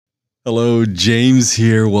Hello, James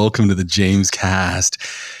here. Welcome to the James Cast.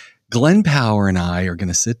 Glenn Power and I are going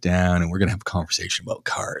to sit down and we're going to have a conversation about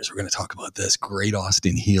cars. We're going to talk about this great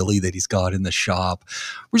Austin Healey that he's got in the shop.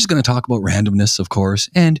 We're just going to talk about randomness, of course,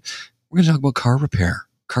 and we're going to talk about car repair.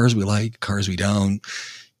 Cars we like, cars we don't.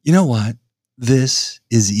 You know what? This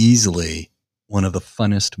is easily one of the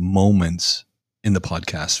funnest moments in the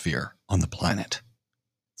podcast sphere on the planet.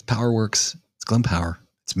 It's PowerWorks. It's Glenn Power.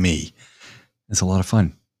 It's me. It's a lot of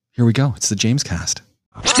fun. Here we go. It's the James Cast.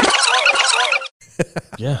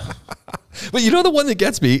 Yeah. But you know the one that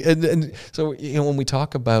gets me, and so when we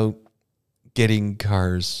talk about getting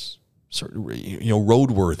cars sort of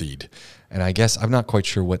roadworthied, and I guess I'm not quite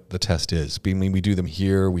sure what the test is. I mean, we do them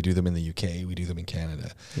here, we do them in the UK, we do them in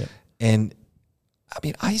Canada. Yeah. And I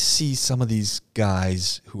mean, I see some of these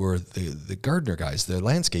guys who are the gardener guys, the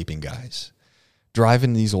landscaping guys,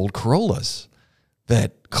 driving these old Corollas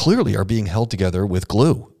that clearly are being held together with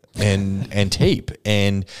glue and tape.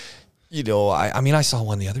 And, I mean, I saw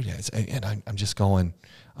one the other day and I'm just going,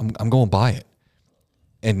 I'm going by it.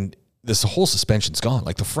 And this whole suspension's gone.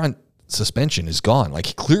 Like the front suspension is gone.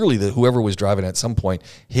 Like clearly whoever was driving at some point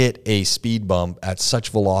hit a speed bump at such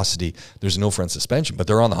velocity. There's no front suspension, but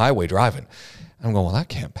they're on the highway driving. I'm going, well, that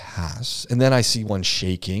can't pass. And then I see one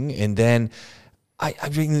shaking. And then I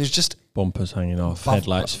mean, there's just bumpers hanging off,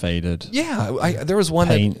 headlights faded. Yeah. There was one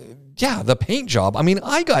paint. The paint job. I mean,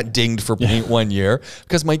 I got dinged for paint one year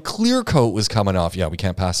because my clear coat was coming off. Yeah, we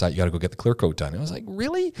can't pass that. You got to go get the clear coat done. And I was like,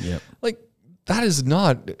 really? Yep. Like, that is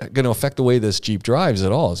not going to affect the way this Jeep drives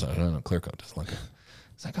at all. So I don't know, clear coat doesn't look good.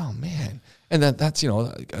 It's like, oh man. And that's,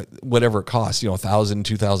 whatever it costs, 1,000,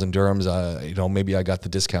 2,000 dirhams, maybe I got the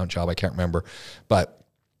discount job. I can't remember. But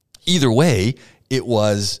either way, it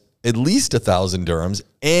was at least 1,000 dirhams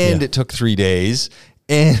and it took 3 days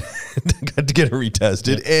and got to get it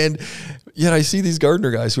retested. Yeah. And yet I see these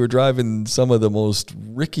gardener guys who are driving some of the most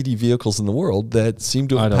rickety vehicles in the world that seem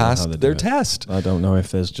to have passed their test. I don't know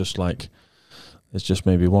if there's just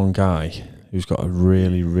maybe one guy who's got a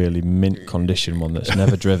really, really mint condition one that's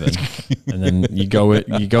never driven. And then you go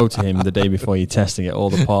to him the day before you test to get all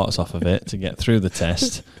the parts off of it to get through the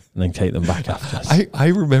test and then take them back after. I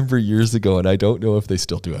remember years ago, and I don't know if they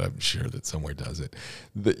still do it. I'm sure that somewhere does it.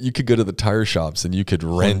 That you could go to the tire shops and you could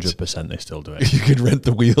rent. 100% they still do it. You could rent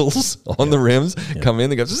the wheels on the rims, come in,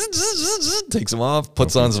 they go, takes them off,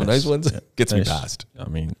 puts on some nice ones, gets me passed. I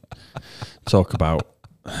mean, talk about...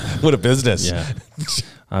 What a business. Yeah.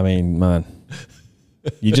 I mean, man,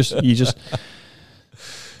 you just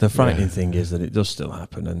the frightening thing is that it does still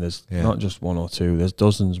happen, and there's not just one or two, there's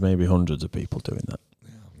dozens, maybe hundreds of people doing that.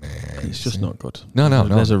 Man, it's just not good. No.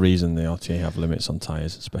 There's a reason the RTA have limits on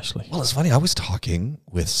tires, especially. Well, it's funny. I was talking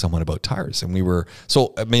with someone about tires, and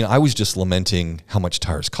I was just lamenting how much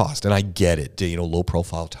tires cost, and I get it. Low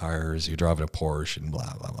profile tires. You're driving a Porsche and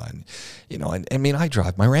blah blah blah. And, I mean, I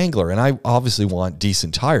drive my Wrangler, and I obviously want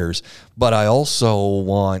decent tires, but I also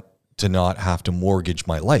want to not have to mortgage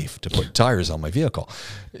my life to put tires on my vehicle.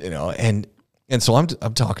 And so I'm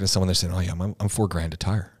talking to someone. They're saying, "Oh yeah, I'm $4,000 a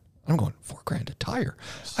tire." I'm going, $4,000 a tire?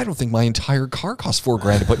 I don't think my entire car costs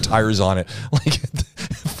 $4,000 to put tires on it. Like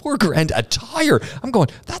 $4,000 a tire. I'm going,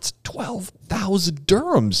 that's 12,000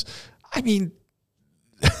 dirhams. I mean,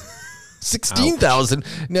 16,000.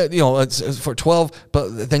 It's for 12,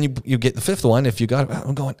 but then you get the fifth one if you got it.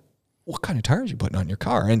 I'm going, what kind of tires are you putting on your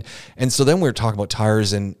car? And so then we were talking about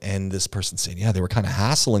tires, and this person saying, yeah, they were kind of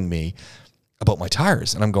hassling me about my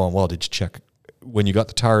tires. And I'm going, well, did you check when you got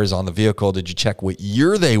the tires on the vehicle, did you check what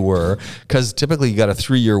year they were? Because typically you got a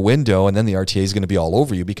 3-year window, and then the RTA is going to be all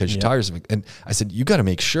over you because your tires. And I said, you got to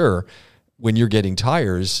make sure when you're getting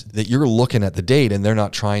tires that you're looking at the date and they're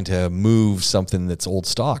not trying to move something that's old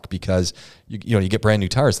stock, because you get brand new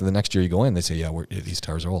tires and the next year you go in, they say, these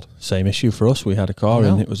tires are old. Same issue for us. We had a car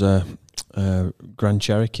and it was a Grand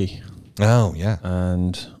Cherokee. Oh yeah.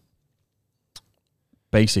 And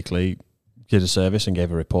basically did a service and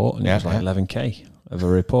gave a report, and it was like 11K of a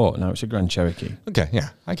report. Now it's a Grand Cherokee. Okay, yeah,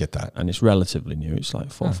 I get that. And it's relatively new. It's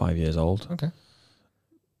like 4 or 5 years old. Okay.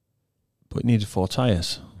 But it needed 4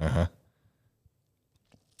 tyres. Uh-huh.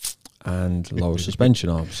 And lower suspension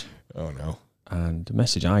arms. Oh, no. And the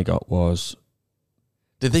message I got was...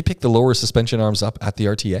 Did they pick the lower suspension arms up at the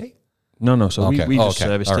RTA? No. So we just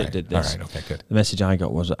serviced it, did this. All right, okay, good. The message I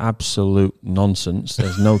got was absolute nonsense.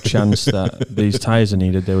 There's no chance that these tyres are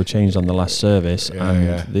needed. They were changed on the last service.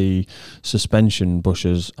 The suspension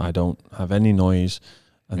bushers, I don't have any noise,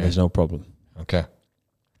 and there's no problem. Okay.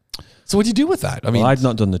 So what do you do with that? I'd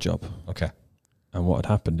not done the job. Okay. And what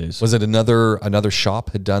had happened is... Was it another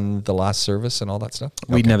shop had done the last service and all that stuff?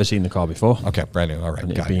 We'd never seen the car before. Okay, brand new. All right,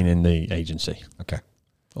 and it had been in the agency. Okay.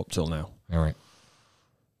 up till now. All right.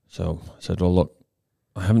 So I said, well, look,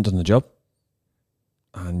 I haven't done the job,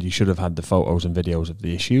 and you should have had the photos and videos of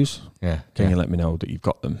the issues. Yeah. Can you let me know that you've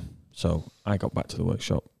got them? So I got back to the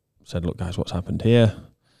workshop, said, look, guys, what's happened here?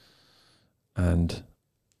 And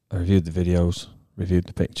I reviewed the videos, reviewed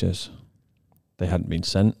the pictures. They hadn't been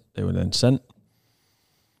sent. They were then sent.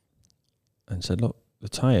 And said, look, the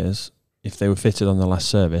tyres, if they were fitted on the last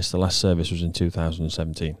service was in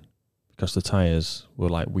 2017. Because the tyres were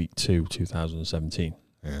like week 2, 2017.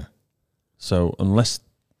 Yeah. So unless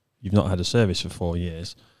you've not had a service for 4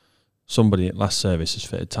 years, somebody at last service has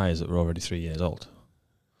fitted tyres that were already 3 years old.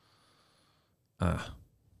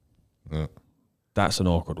 Yeah. That's an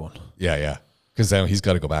awkward one. Yeah, yeah. Because then he's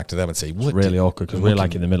got to go back to them and say, It's "What?" really awkward because we're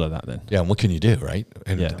like in the middle of that then. Yeah, and what can you do, right?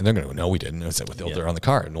 And, Yeah. and they're going to go, "No, we didn't." It's like, Yeah. they're on the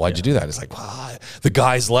car, and why'd you do that? It's like, the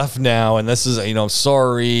guy's left now, and this is, I'm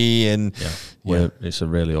sorry, and Yeah, it's a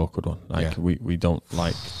really awkward one. Like Yeah. we don't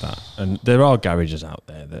like that, and there are garages out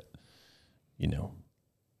there that,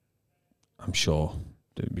 I'm sure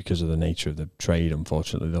that because of the nature of the trade,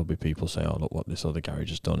 unfortunately, there'll be people say, "Oh, look what this other garage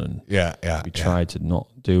has done," and we try to not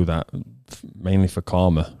do that, mainly for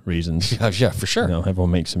karma reasons. Yeah, for sure.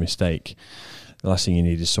 Everyone makes a mistake. The last thing you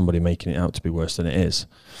need is somebody making it out to be worse than it is.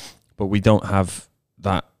 But we don't have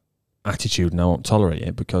that attitude, and I won't tolerate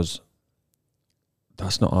it because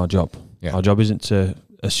that's not our job. Yeah. Our job isn't to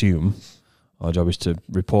assume. Our job is to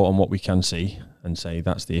report on what we can see and say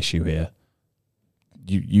that's the issue here.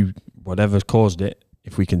 You whatever caused it,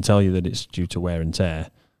 if we can tell you that it's due to wear and tear,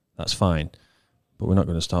 that's fine. But we're not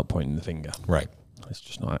going to start pointing the finger. Right. It's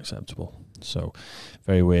just not acceptable. So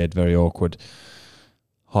very weird, very awkward,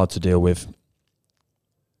 hard to deal with,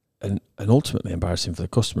 and ultimately embarrassing for the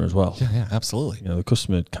customer as well. Yeah, absolutely. The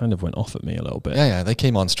customer kind of went off at me a little bit. Yeah, they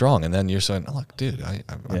came on strong, and then you're saying, "Oh, look, dude,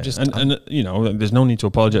 I'm just..." And there's no need to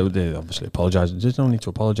apologize. They obviously apologize. There's no need to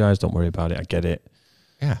apologize. Don't worry about it. I get it.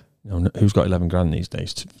 Yeah. Who's got 11 grand these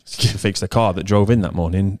days to fix the car that drove in that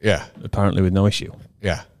morning? Yeah. Apparently with no issue.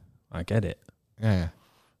 Yeah. I get it. Yeah.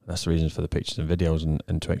 That's the reason for the pictures and videos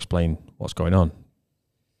and to explain what's going on.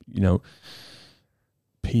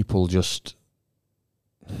 People just...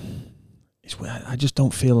 I just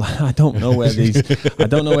don't feel... I don't know where these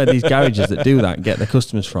garages that do that get their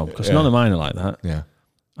customers from, because none of mine are like that. Yeah.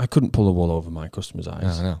 I couldn't pull the wool over my customers'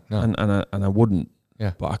 eyes. No. And I wouldn't.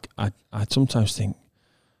 Yeah. But I sometimes think,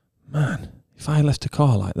 man, if I left a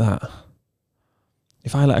car like that,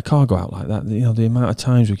 if I let a car go out like that, the amount of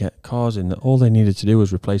times we get cars in that all they needed to do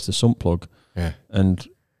was replace the sump plug. Yeah. And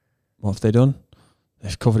what have they done?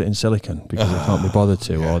 They've covered it in silicone because they can't be bothered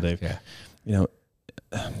to, or they've,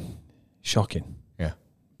 shocking. Yeah.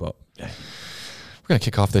 But we're going to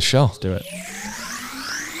kick off this show. Let's do it.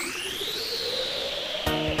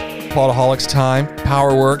 Podaholics time.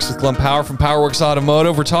 PowerWorks with Glenn Power from PowerWorks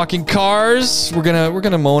Automotive. We're talking cars. We're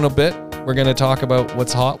gonna moan a bit. We're gonna talk about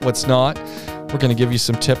what's hot, what's not. We're gonna give you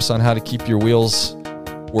some tips on how to keep your wheels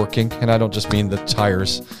working, and I don't just mean the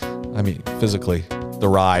tires. I mean physically, the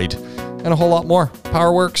ride, and a whole lot more.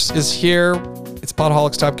 PowerWorks is here. It's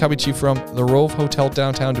Podaholics time, coming to you from the Rove Hotel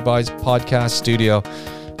downtown Dubai's podcast studio.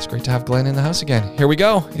 It's great to have Glenn in the house again. Here we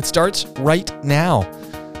go. It starts right now.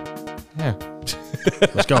 Yeah.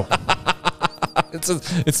 Let's go.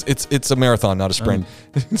 It's a marathon, not a sprint.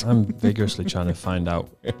 I'm vigorously trying to find out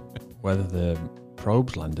whether the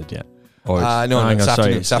probe's landed yet. Or no, it's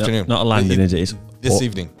afternoon. It's afternoon. Not a landing, is it? It's this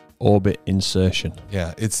evening. Orbit insertion.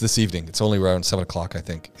 Yeah, it's this evening. It's only around 7 o'clock, I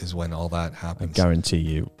think, is when all that I happens. guarantee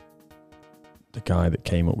you, the guy that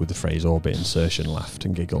came up with the phrase orbit insertion laughed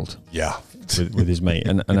and giggled. Yeah. with his mate.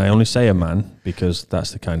 And I only say a man because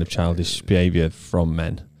that's the kind of childish behaviour from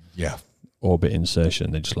men. Yeah. Orbit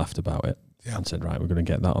insertion. They just laughed about it. Yeah. And said, right, we're going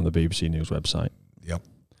to get that on the BBC News website. Yep.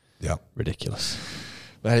 Ridiculous.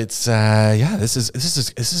 But it's this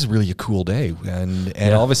is really a cool day, and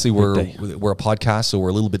obviously we're a podcast, so we're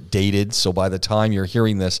a little bit dated. So by the time you're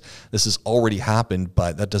hearing this has already happened,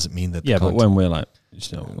 but that doesn't mean that. But when we're like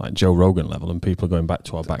Joe Rogan level, and people are going back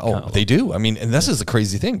to our back catalog. They do. I mean, and this is the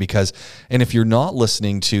crazy thing because, and if you're not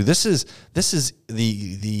listening to this is probably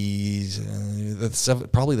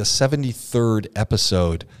the 73rd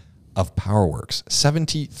episode of PowerWorks.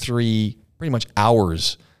 73 pretty much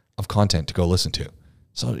hours of content to go listen to.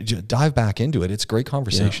 So dive back into it. It's great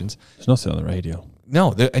conversations. Yeah. There's nothing on the radio.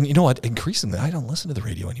 No, and you know what? Increasingly, I don't listen to the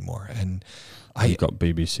radio anymore. And I've got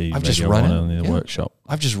BBC. I've radio just run out in the workshop.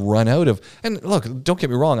 I've just run out of. And look, don't get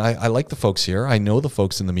me wrong. I like the folks here. I know the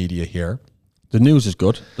folks in the media here. The news is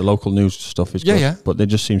good. The local news stuff is good. Yeah. But there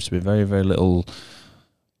just seems to be very, very little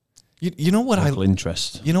You know what local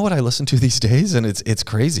interest. You know what I listen to these days, and it's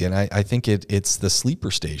crazy, and I think it's the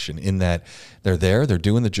sleeper station in that they're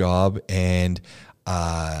doing the job, and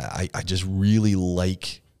I just really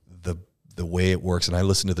like the way it works, and I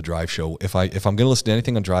listen to the Drive Show. If I'm going to listen to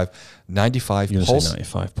anything on Drive, 95 Pulse,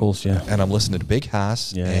 95 Pulse, yeah, and I'm listening to Big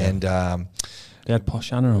Haas, and they had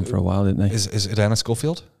Posh Anna on for a while, didn't they? Is it Anna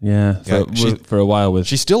Schofield? Yeah, for a while with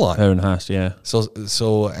she's still on her and Haas, yeah.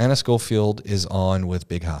 So Anna Schofield is on with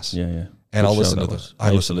Big Haas, yeah. And I'll listen to those.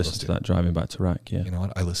 I used to listen to that driving back to Rack, yeah. You know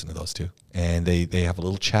what? I listen to those too. And they have a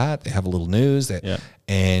little chat. They have a little news.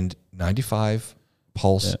 And 95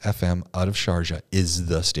 Pulse FM out of Sharjah is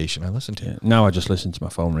the station I listen to. Yeah. Now I just listen to my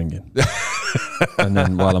phone ringing. And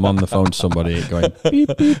then while I'm on the phone to somebody going, beep,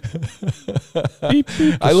 beep, beep,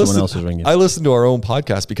 beep, someone else is ringing. I listen to our own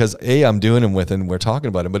podcast because I'm doing them with and we're talking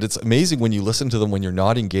about them. But it's amazing when you listen to them when you're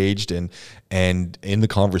not engaged and in the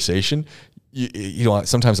conversation. You know,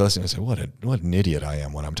 sometimes I listen and say, what an idiot I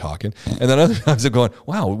am when I'm talking. And then other times I'm going,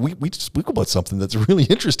 wow, we just spoke about something that's really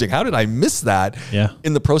interesting. How did I miss that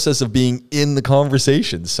in the process of being in the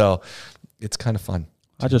conversation? So it's kind of fun.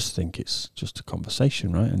 I just think it's just a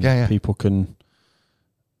conversation, right? And people can,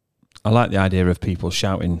 I like the idea of people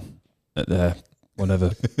shouting at their,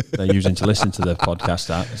 whatever they're using to listen to the podcast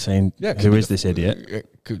at, saying, who is this idiot?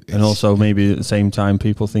 And also maybe at the same time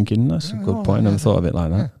people thinking, that's a good point. I never thought of it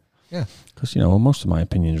like that. Yeah. Because, you know, most of my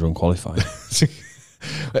opinions are unqualified.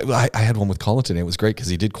 I had one with Colin today. It was great because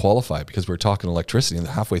he did qualify because we were talking electricity, and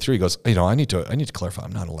halfway through he goes, you know, I need to clarify,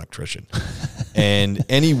 I'm not an electrician. And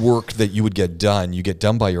any work that you would get done, you get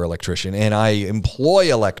done by your electrician. And I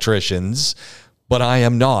employ electricians, but I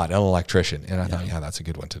am not an electrician. And I thought, that's a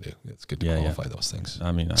good one to do. It's good to qualify those things.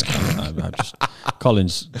 I mean, I just,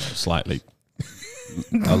 Colin's slightly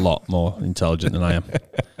a lot more intelligent than I am.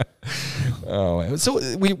 Oh,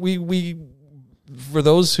 so we for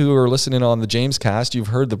those who are listening on the James Cast, you've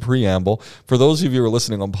heard the preamble. For those of you who are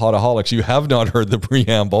listening on Podaholics, you have not heard the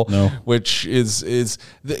preamble, which is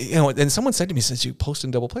you know. And someone said to me, since you post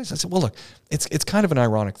in double plays, I said, well, look, it's kind of an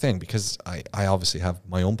ironic thing because I obviously have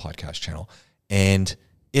my own podcast channel, and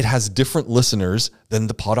it has different listeners than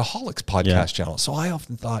the Podaholics podcast channel. So I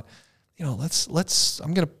often thought, you know,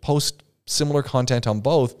 I'm going to post similar content on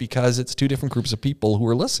both because it's two different groups of people who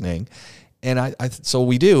are listening. And so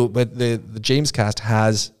we do, but the James Cast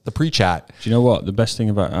has the pre-chat. Do you know what? The best thing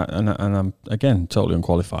about, and I'm, again, totally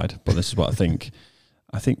unqualified, but this is what I think.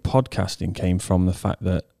 I think podcasting came from the fact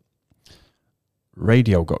that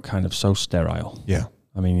radio got kind of so sterile. Yeah.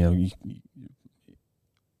 I mean, you know,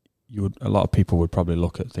 you would, a lot of people would probably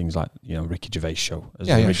look at things like, you know, Ricky Gervais show as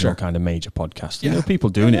the original kind of major podcast. You know, people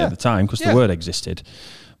doing it at the time because the word existed.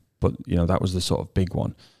 But, you know, that was the sort of big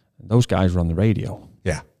one. And those guys were on the radio.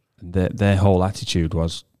 Yeah. And their whole attitude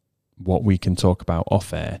was what we can talk about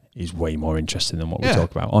off air is way more interesting than what we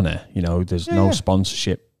talk about on air. You know, there's no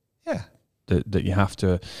sponsorship that you have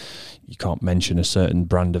to, you can't mention a certain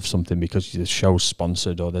brand of something because the show's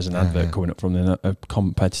sponsored or there's an advert coming up from a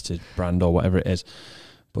competitive brand or whatever it is.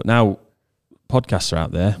 But now podcasts are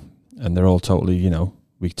out there and they're all totally, you know,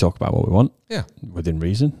 we can talk about what we want within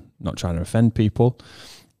reason, not trying to offend people.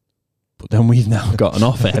 But then we've now got an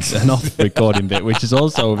off recording bit, which is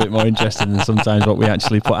also a bit more interesting than sometimes what we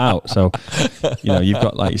actually put out. So, you know, you've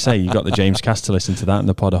got, like you say, you've got the James Cast to listen to that and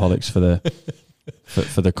the Podaholics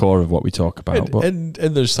for the core of what we talk about. And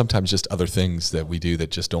there's sometimes just other things that we do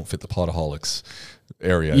that just don't fit the Podaholics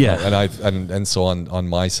area. Yeah. And so on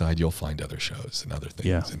my side, you'll find other shows and other things.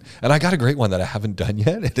 Yeah. And I got a great one that I haven't done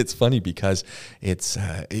yet. And it's funny because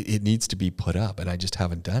it needs to be put up and I just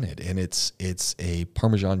haven't done it. And it's a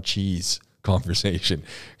Parmesan cheese conversation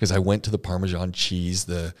because I went to the Parmesan cheese,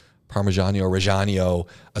 the Parmigiano Reggiano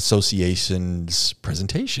Association's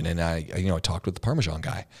presentation. And I talked with the Parmesan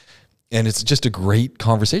guy. And it's just a great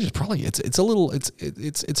conversation.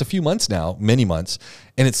 It's a few months now, many months,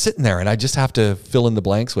 and it's sitting there, and I just have to fill in the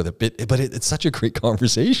blanks with it. But it's such a great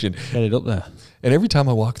conversation. Get it up there. And every time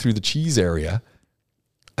I walk through the cheese area,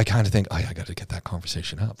 I kind of think, I got to get that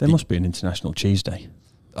conversation up. There must be an International Cheese Day.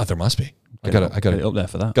 Oh, there must be. I Get got it up there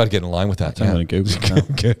for that. Got to get in line with that. I'm going to Google it now.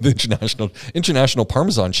 The International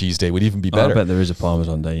Parmesan Cheese Day would even be better. I bet there is a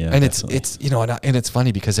Parmesan Day. Yeah, and definitely. it's you know, and it's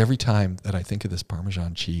funny because every time that I think of this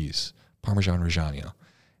Parmesan cheese, Parmesan Reggiano,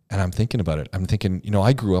 and I'm thinking about it. I'm thinking, you know,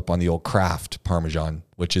 I grew up on the old Kraft Parmesan,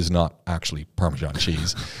 which is not actually Parmesan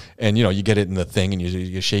cheese. And, you know, you get it in the thing and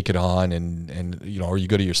you shake it on and, you know, or you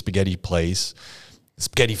go to your spaghetti place,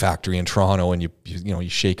 spaghetti factory in Toronto, and you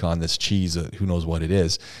shake on this cheese, who knows what it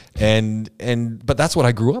is. But that's what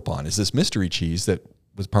I grew up on, is this mystery cheese that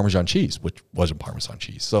was Parmesan cheese, which wasn't Parmesan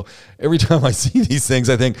cheese. So every time I see these things,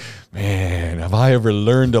 I think, man, have I ever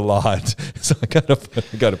learned a lot? So I gotta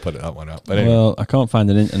put that one up. But anyway. Well, I can't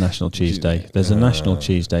find an international cheese day. There's a national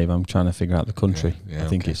cheese day, but I'm trying to figure out the country. Yeah, I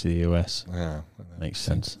think it's the US. Yeah, Makes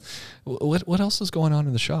sense. What else is going on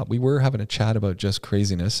in the shop? We were having a chat about just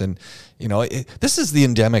craziness, and this is the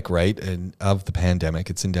endemic, right? And of the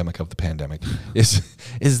pandemic, it's endemic of the pandemic.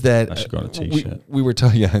 Is that I should go on a t-shirt. We were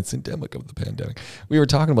talking? Yeah, it's endemic of the pandemic. We were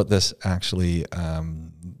talking about this actually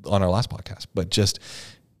on our last podcast, but just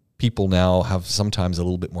people now have sometimes a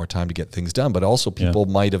little bit more time to get things done, but also people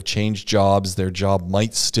might have changed jobs. Their job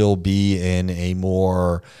might still be in a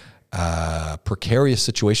more precarious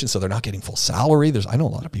situation, so they're not getting full salary. I know a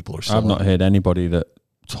lot of people are still. I've not heard anybody that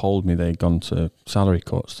told me they'd gone to salary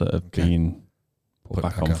cuts that have been put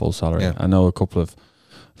back on full salary. Yeah. I know a couple of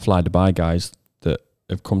fly Dubai guys that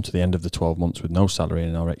have come to the end of the 12 months with no salary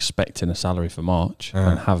and are expecting a salary for March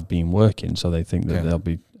and have been working, so they think that there'll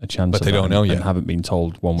be a chance, but they don't know yet, and haven't been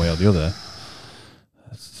told one way or the other.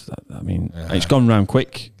 I mean, it's gone round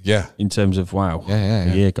quick. Yeah, in terms of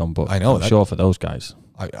a year gone, but I know I'm sure for those guys.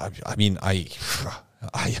 I mean, I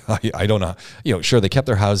don't know. Sure, they kept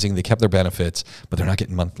their housing, they kept their benefits, but they're not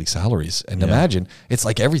getting monthly salaries. And imagine, it's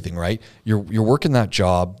like everything, right? You're working that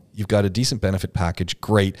job, you've got a decent benefit package,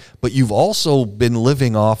 great, but you've also been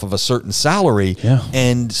living off of a certain salary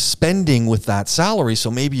and spending with that salary.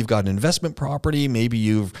 So maybe you've got an investment property, maybe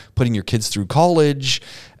you've putting your kids through college.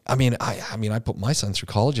 I mean, I put my son through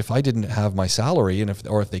college. If I didn't have my salary, if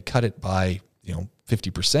they cut it by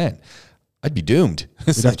 50%. I'd be doomed.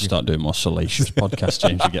 We'd have to start doing more salacious podcasts,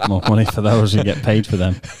 James. You get more money for those and get paid for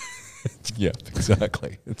them. Yeah,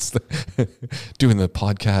 exactly. It's doing the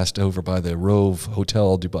podcast over by the Rove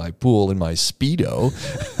Hotel Dubai pool in my Speedo.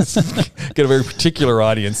 Get a very particular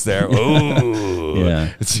audience there. Oh,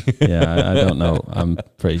 yeah. I don't know. I'm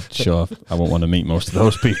pretty sure I won't want to meet most of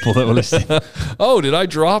those people that were listening. Oh, did I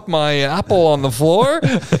drop my apple on the floor?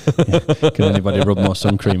 Can anybody rub more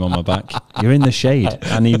sun cream on my back? You're in the shade.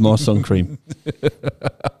 I need more sun cream.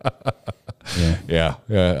 Yeah.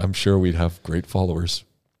 I'm sure we'd have great followers.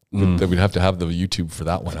 That we'd have to have the YouTube for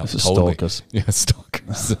that one up. Stalkers. Yeah,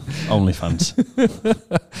 stalkers. OnlyFans.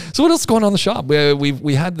 So what else is going on in the shop?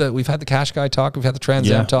 We've had the Cash Guy talk. We've had the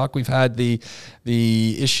Trans Am talk. We've had the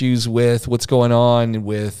issues with what's going on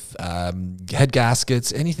with head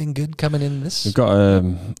gaskets. Anything good coming in this? We've got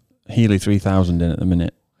Healy 3000 in at the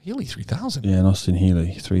minute. Healy 3000? Yeah, an Austin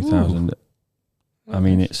Healy 3000. I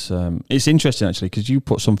mean, it's interesting actually because you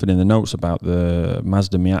put something in the notes about the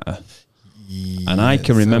Mazda Miata. And I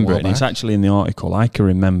can remember it, and it's actually in the article. I can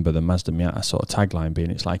remember the Mazda Miata sort of tagline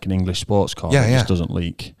being, "It's like an English sports car that just doesn't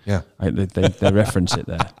leak." Yeah, they reference it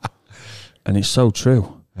there, and it's so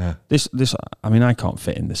true. Yeah. This. I mean, I can't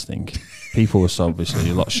fit in this thing. People were so obviously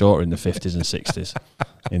a lot shorter in the 50s and 60s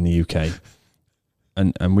in the UK,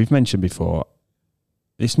 and we've mentioned before,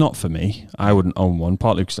 it's not for me. I wouldn't own one,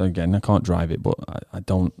 partly because again I can't drive it, but I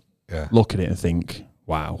don't look at it and think,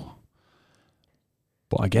 "Wow."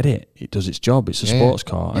 But I get it. It does its job. It's a sports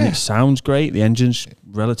car, and it sounds great. The engine's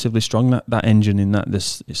relatively strong. That engine in that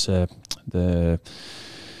it's the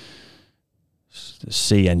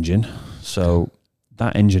C engine. So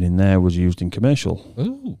that engine in there was used in commercial.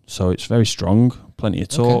 Ooh. So it's very strong, plenty of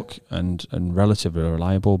torque, and relatively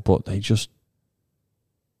reliable. But they just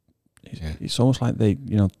it's almost like they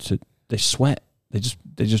sweat. They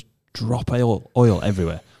just drop oil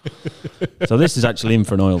everywhere. So this is actually in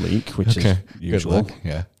for an oil leak, which is usual.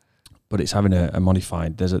 Yeah, but it's having a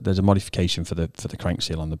modified. There's a modification for the crank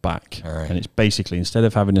seal on the back, and it's basically instead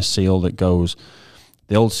of having a seal that goes,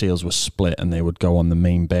 the old seals were split and they would go on the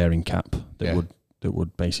main bearing cap that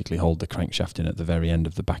would basically hold the crankshaft in at the very end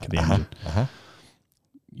of the back of the engine.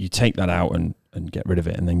 You take that out and get rid of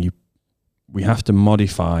it, and then we have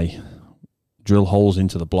to drill holes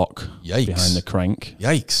into the block behind the crank.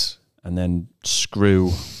 Yikes. And then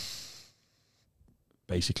screw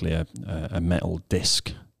basically a metal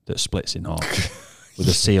disc that splits in half with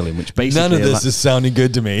a seal in, which basically none of this is sounding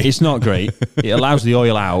good to me. It's not great. It allows the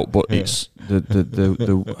oil out, but it's the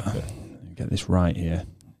get this right here.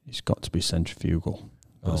 It's got to be centrifugal.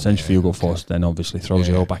 But the centrifugal force then obviously throws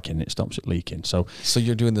the oil back in. It stops it leaking. So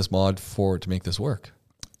you're doing this mod to make this work?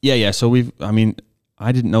 Yeah. So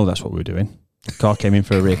I didn't know that's what we were doing. The car came in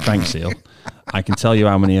for a rear crank seal. I can tell you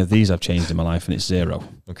how many of these I've changed in my life, and it's 0.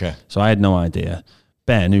 Okay. So I had no idea.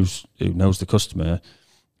 Ben, who knows the customer,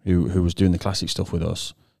 who was doing the classic stuff with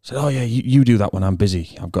us, said, "Oh yeah, you do that when I'm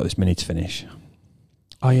busy. I've got this Mini to finish."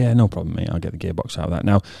 "Oh yeah, no problem, mate. I'll get the gearbox out of that."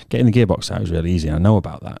 Now, getting the gearbox out is really easy. I know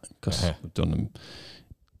about that because we've done them.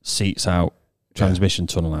 Seats out, transmission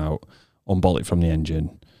tunnel out, unbolt it from the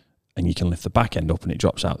engine, and you can lift the back end up and it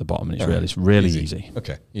drops out the bottom, and it's really easy.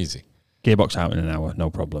 Okay, easy. Gearbox out in an hour, no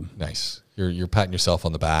problem. Nice. You're patting yourself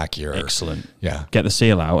on the back. You're excellent. Yeah. Get the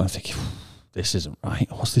seal out. I'm thinking, this isn't right.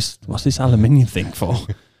 What's this aluminium thing for?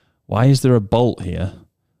 Why is there a bolt here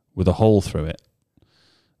with a hole through it,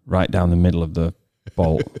 right down the middle of the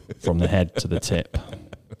bolt from the head to the tip?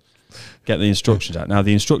 Get the instructions out. Now,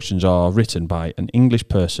 the instructions are written by an English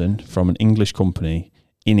person from an English company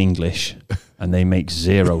in English, and they make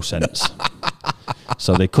 0 sense.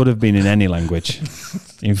 So they could have been in any language.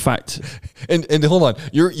 In fact, and hold on,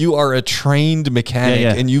 you are a trained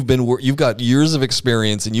mechanic, and you've got years of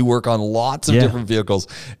experience, and you work on lots of different vehicles,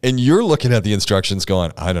 and you're looking at the instructions,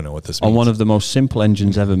 going, I don't know what this means. On one of the most simple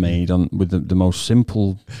engines ever made, with the most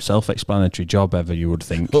simple, self-explanatory job ever, you would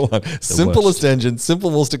think. Hold on, simplest engine, simple,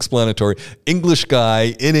 most explanatory. English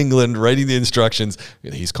guy in England writing the instructions.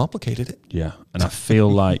 He's complicated it. Yeah, and I feel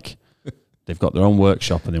like they've got their own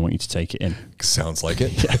workshop and they want you to take it in. Sounds like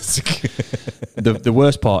it. Yes. The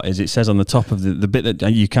worst part is it says on the top of the bit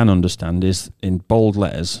that you can understand is in bold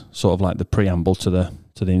letters, sort of like the preamble to the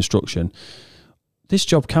instruction. This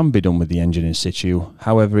job can be done with the engine in situ.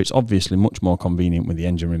 However, it's obviously much more convenient with the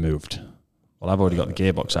engine removed. Well, I've already got the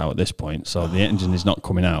gearbox out at this point, so the engine is not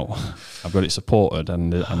coming out. I've got it supported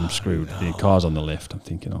and I'm screwed. The car's on the lift. I'm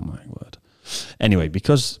thinking, oh my word. Anyway,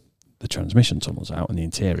 because the transmission tunnel's out and the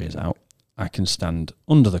interior's out, I can stand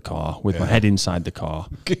under the car with my head inside the car,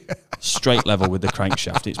 straight level with the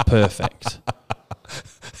crankshaft. It's perfect.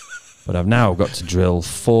 But I've now got to drill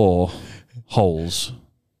 4 holes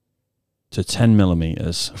to 10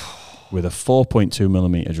 millimeters with a 4.2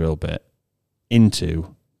 millimeter drill bit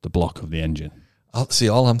into the block of the engine.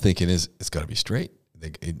 All I'm thinking is it's got to be straight.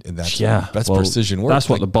 And that's precision work. That's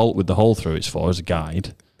what the bolt with the hole through is for, as a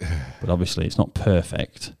guide. But obviously it's not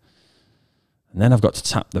perfect. And then I've got to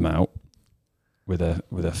tap them out with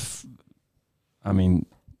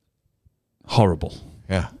horrible.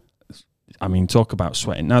 Yeah. I mean, talk about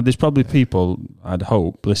sweating. Now, there's probably people, I'd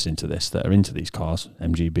hope, listening to this that are into these cars,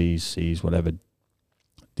 MGBs, Cs, whatever,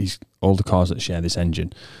 these older cars that share this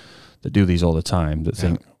engine, that do these all the time, that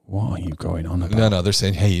think, what are you going on about? No, they're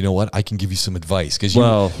saying, hey, you know what? I can give you some advice. Because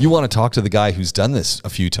you want to talk to the guy who's done this a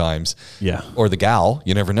few times. Yeah. Or the gal,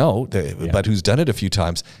 you never know, but who's done it a few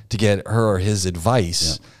times, to get her or his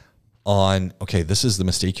advice on, okay, this is the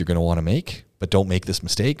mistake you're going to want to make, but don't make this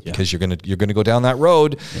mistake because you're going to go down that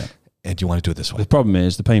road, and you want to do it this way. The problem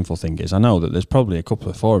is, the painful thing is, I know that there's probably a couple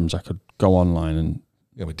of forums I could go online and.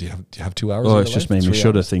 Yeah, but do you have 2 hours? Oh, it's just made me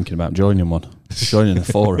shudder thinking about joining one, joining a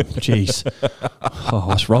forum. Jeez,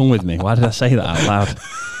 what's wrong with me? Why did I say that out loud?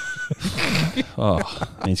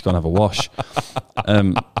 I need to go and have a wash.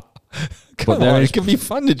 Come on, it can be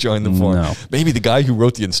fun to join the forum. No. Maybe the guy who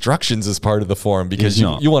wrote the instructions is part of the forum because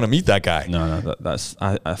you want to meet that guy. No,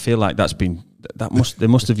 I feel like they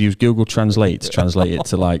must have used Google Translate to translate it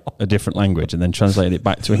to like a different language and then translated it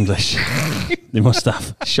back to English. They must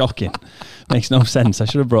have. Shocking. Makes no sense. I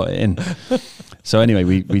should have brought it in. So anyway,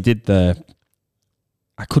 we did I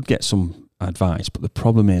could get some advice, but the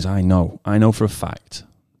problem is I know for a fact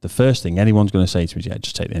the first thing anyone's going to say to me is,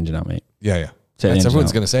 just take the engine out, mate. Yeah. That's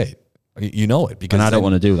everyone's going to say. You know it. And I don't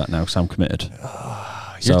want to do that now because I'm committed.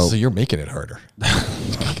 So you're making it harder.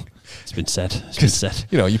 It's been said.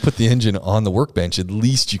 You put the engine on the workbench, at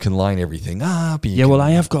least you can line everything up. Well,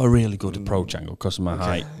 I have got a really good approach angle because of my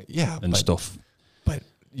height and stuff. But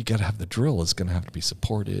you got to have the drill. It's going to have to be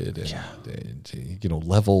supported and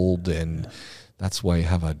leveled, and that's why you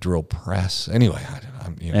have a drill press. Anyway.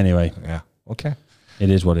 Yeah. Okay. It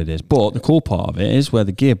is what it is. But the cool part of it is where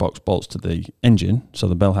the gearbox bolts to the engine, so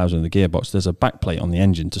the bell housing of the gearbox, there's a back plate on the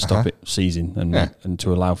engine to stop it seizing and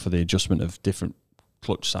to allow for the adjustment of different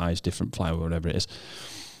clutch size, different flywheel, whatever it is.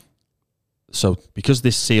 So because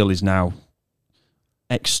this seal is now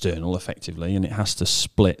external effectively and it has to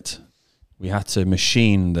split, we had to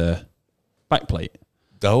machine the back plate.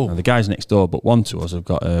 Oh. Now, the guys next door, but one to us, have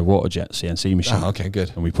got a water jet CNC machine. Oh, okay,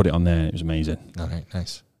 good. And we put it on there and it was amazing. All right,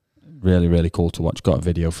 nice. Really, really cool to watch. Got a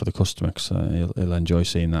video for the customer because he'll enjoy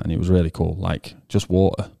seeing that, and it was really cool. Like, just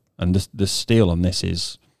water. And the steel on this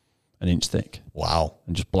is an inch thick. Wow.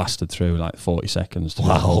 And just blasted through like 40 seconds to do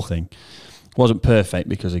the whole thing. Wasn't perfect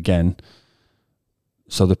because, again,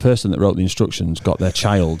 so the person that wrote the instructions got their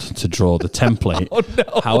child to draw the template. Oh,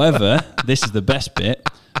 no. However, this is the best bit.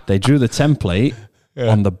 They drew the template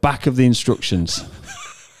on the back of the instructions.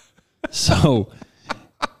 So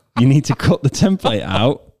you need to cut the template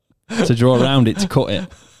out to draw around it to cut it.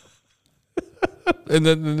 and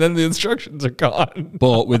then the instructions are gone.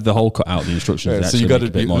 But with the hole cut out, the instructions So actually you got make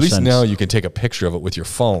a to bit at more least sense. now you can take a picture of it with your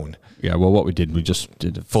phone. Yeah, well, what we did, we just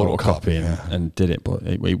did a photocopy and did it, but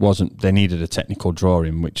it wasn't. They needed a technical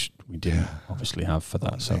drawing, which we didn't obviously have for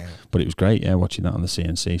that. So, but it was great, watching that on the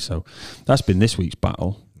CNC. So that's been this week's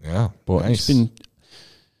battle. Yeah, But it's been,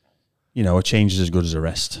 a change is as good as a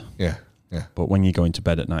rest. Yeah. But when you go into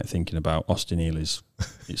bed at night thinking about Austin Healey's,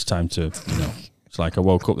 it's time to, it's like I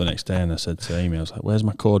woke up the next day and I said to Amy, I was like, "Where's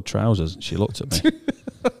my cord trousers?" And she looked at me.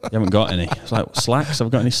 "You haven't got any." I was like, "Slacks? Have I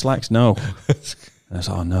got any slacks?" "No." And I was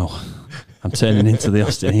like, "Oh no, I'm turning into the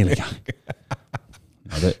Austin Healey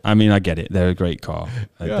guy." I mean, I get it. They're a great car.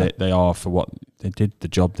 They are for what they did, the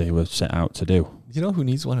job they were set out to do. You know who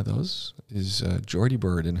needs one of those is Geordie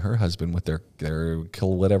Bird and her husband with their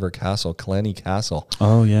Kilkenny Castle.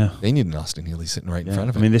 Oh yeah, They need an Austin Healey sitting right in front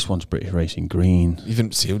of it. I mean, this one's British Racing green.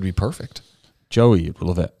 Even see, it would be perfect. Joey would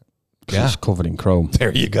love it. 'Cause Yeah. it's covered in chrome.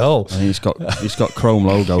 There you go. I mean, it's got chrome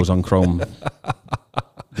logos on chrome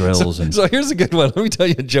grills and So here's a good one. Let me tell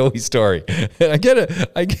you a Joey story. And I get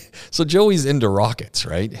it. So Joey's into rockets,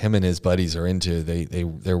 right? Him and his buddies are into.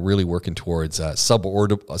 They're really working towards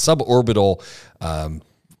suborbital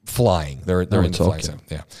flying. They're into flying. So,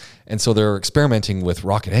 yeah. And so they're experimenting with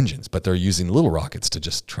rocket engines, but they're using little rockets to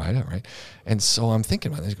just try it out, right? And so I'm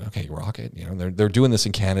thinking about this. Okay, rocket. They're doing this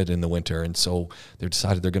in Canada in the winter, and so they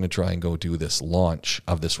decided they're going to try and go do this launch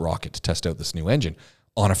of this rocket to test out this new engine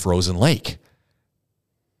on a frozen lake.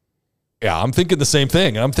 Yeah, I'm thinking the same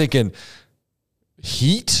thing. I'm thinking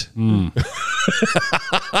heat,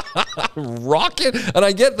 rocket, and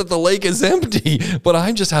I get that the lake is empty, but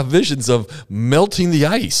I just have visions of melting the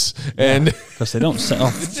ice, and because they don't set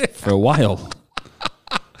off for a while.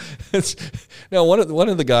 Now one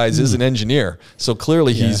of the guys is an engineer, so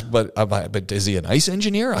clearly he's. But is he an ice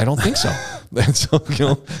engineer? I don't think so. And so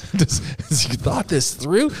has he thought this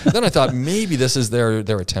through? Then I thought maybe this is their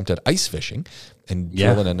attempt at ice fishing and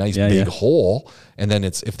drilling a nice big hole, and then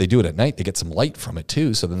if they do it at night, they get some light from it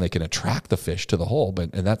too, so then they can attract the fish to the hole.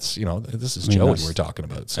 But that's this is Joey we're talking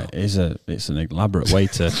about. So it's an elaborate way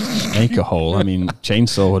to make a hole. I mean,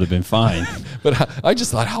 chainsaw would have been fine. But I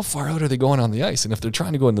just thought, how far out are they going on the ice? And if they're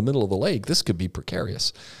trying to go in the middle of the lake, this could be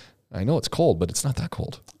precarious. I know it's cold, but it's not that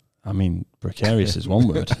cold. I mean, precarious is one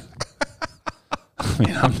word. I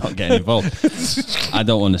mean, I'm not getting involved. I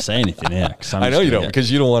don't want to say anything here. I know you don't,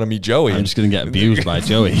 because you don't want to meet Joey. I'm just going to get abused by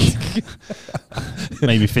Joey.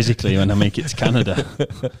 Maybe physically when I make it to Canada.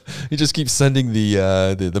 He just keeps sending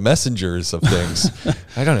the messengers of things.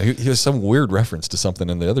 I don't know. He was some weird reference to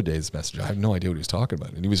something in the other day's messenger. I have no idea what he was talking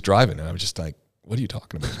about. And he was driving, and I was just like, "What are you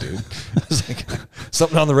talking about, dude?" I was like,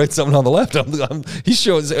 something on the right, something on the left. He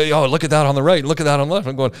shows, "Oh, look at that on the right, look at that on the left."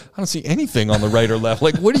 I'm going, I don't see anything on the right or left.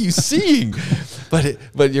 Like, what are you seeing?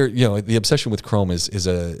 But you're the obsession with chrome is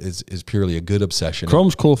purely a good obsession.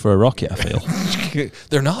 Chrome's cool for a rocket, I feel.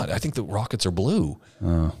 They're not. I think the rockets are blue.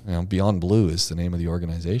 Beyond Blue is the name of the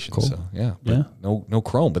organization. Cool. So no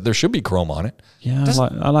chrome, but there should be chrome on it. Yeah,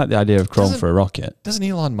 I like the idea of chrome for a rocket. Doesn't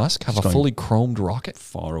Elon Musk have a fully chromed rocket?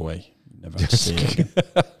 Far away. Never have to see it.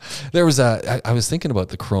 There was I was thinking about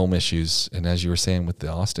the chrome issues, and as you were saying with the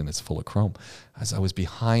Austin, it's full of chrome. As I was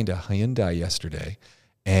behind a Hyundai yesterday,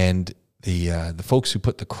 and the folks who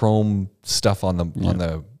put the chrome stuff on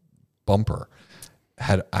the bumper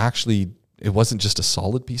had actually, it wasn't just a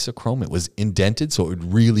solid piece of chrome, it was indented so it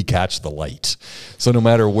would really catch the light. So no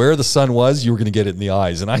matter where the sun was, you were going to get it in the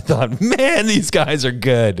eyes. And I thought, man, these guys are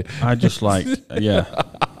good. I just like, I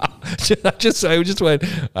just went,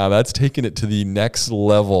 that's taking it to the next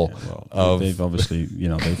level. They've obviously,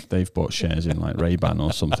 they've bought shares in like Ray-Ban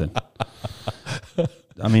or something.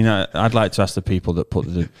 I mean, I'd like to ask the people that put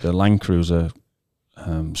the Land Cruiser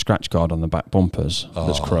scratch guard on the back bumpers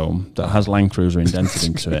that's chrome, that has Land Cruiser indented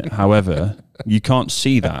into it. However, you can't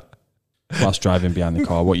see that whilst driving behind the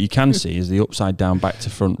car. What you can see is the upside down back to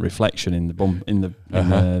front reflection in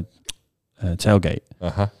the tailgate.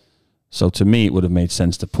 So to me, it would have made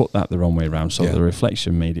sense to put that the wrong way around, so the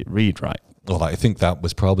reflection made it read right. Well, I think that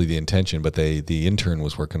was probably the intention, but the intern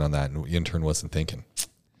was working on that, and the intern wasn't thinking.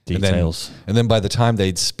 Details. And then by the time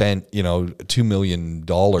they'd spent, $2 million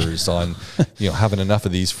on, having enough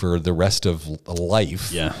of these for the rest of life,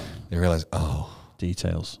 they realized,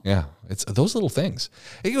 details. Yeah, it's those little things.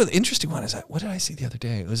 The interesting one is, what did I see the other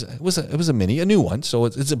day? It was a Mini, a new one, so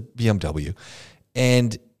it's a BMW,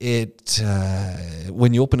 and it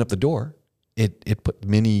when you open up the door, it put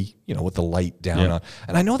Mini, with the light down on.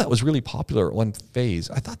 And I know that was really popular at one phase.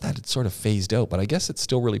 I thought that had sort of phased out, but I guess it's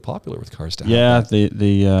still really popular with cars to have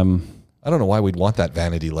that. I don't know why we'd want that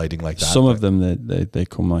vanity lighting like that. Some of them they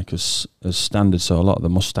come like as standard. So a lot of the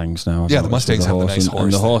Mustangs now. Yeah, the Mustangs have the nice horse.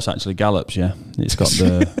 And the horse actually gallops. Yeah, it's got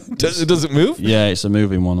the. Does it move? Yeah, it's a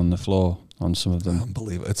moving one on the floor on some of them.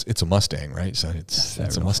 Unbelievable. It's a Mustang, right? So it's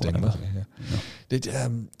a Mustang. Yeah. Did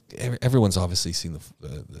everyone's obviously seen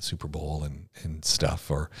the Super Bowl and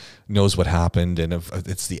stuff, or knows what happened, and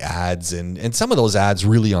it's the ads, and some of those ads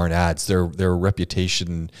really aren't ads. They're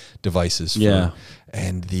reputation devices.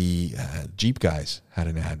 And the Jeep guys had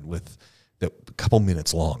an ad with a couple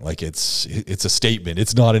minutes long. Like it's a statement.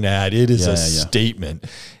 It's not an ad. It is a statement.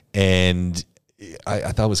 And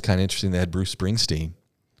I thought it was kind of interesting. They had Bruce Springsteen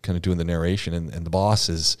kind of doing the narration, and the boss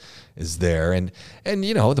is there, and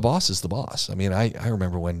you know, the boss is the boss. I mean, I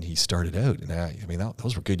remember when he started out, and I mean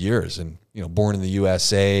those were good years, and you know, born in the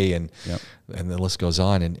USA, and the list goes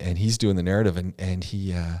on, and he's doing the narrative, and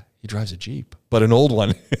he drives a Jeep, but an old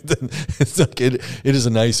one. It's like it is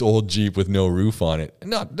a nice old Jeep with no roof on it.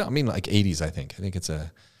 No, I mean like 80s. I think it's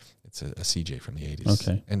a CJ from the 80s.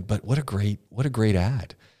 Okay, but what a great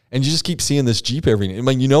ad. And you just keep seeing this Jeep I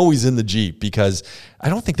mean, you know he's in the Jeep because I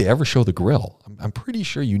don't think they ever show the grill. I'm pretty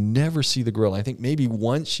sure you never see the grill. I think maybe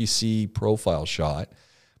once you see profile shot,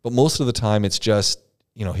 but most of the time it's just,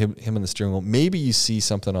 you know, him and the steering wheel. Maybe you see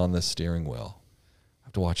something on the steering wheel. I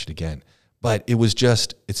have to watch it again. But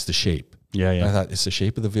it's the shape. Yeah. And I thought it's the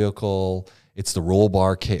shape of the vehicle. It's the roll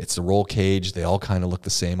bar, it's the roll cage. They all kind of look the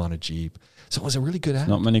same on a Jeep. So it was a really good ad.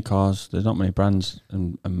 Not many cars. There's not many brands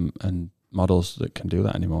and models that can do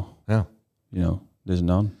that anymore. Yeah. You know, there's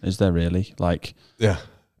none. Is there really? Like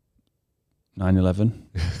 911.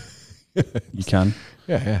 You can.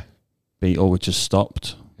 Yeah. Beetle, which has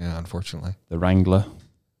stopped. Yeah, unfortunately. The Wrangler.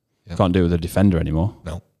 Yeah. Can't do it with the Defender anymore.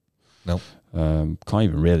 No. Can't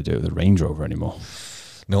even really do it with the Range Rover anymore.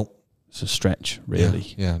 Nope. It's a stretch,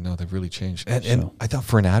 really. Yeah, no, they've really changed. And I thought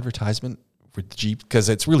for an advertisement for the Jeep, because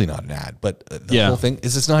it's really not an ad, but the whole thing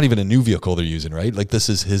is it's not even a new vehicle they're using, right? Like this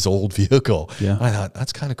is his old vehicle. Yeah. And I thought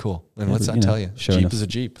that's kind of cool. And what's that tell you? Jeep is a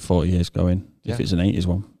Jeep. 40 years going. If it's an 80s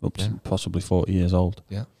one, up to possibly 40 years old.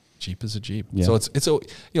 Yeah. Jeep is a Jeep. Yeah. So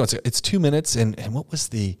it's 2 minutes, and what was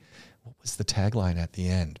the tagline at the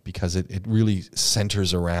end? Because it really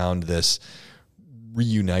centers around this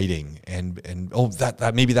reuniting and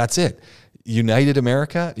that maybe that's it. United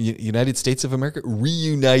America, United States of America,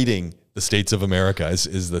 reuniting the states of America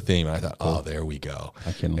is the theme. And I thought, there we go.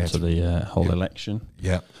 Back into the whole election.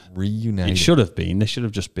 Yeah, reuniting. It should have been. They should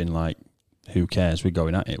have just been like, who cares? We're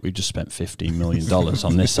going at it. We've just spent $15 million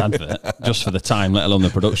on this advert just for the time, let alone the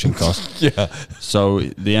production cost. Yeah. So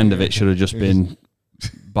the end of it should have just been,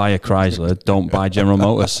 buy a Chrysler, don't buy General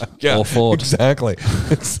Motors or Ford. Exactly.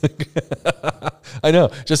 It's like I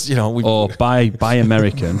know. Just, you know, or buy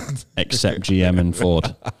American, except GM and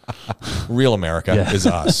Ford. Real America is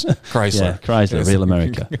us. Chrysler. Yeah, Chrysler, real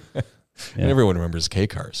America. And everyone remembers K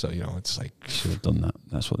cars, so you know it's like should have done that.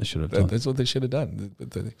 That's what they should have done. That's what they should have done.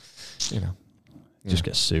 Just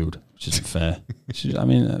get sued, which isn't fair. I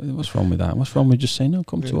mean, what's wrong with that? What's wrong with just saying, "No,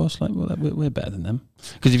 come to us"? Like, well, we're better than them.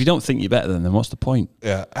 Because if you don't think you're better than them, what's the point?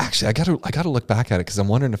 Yeah, actually, I got to look back at it because I'm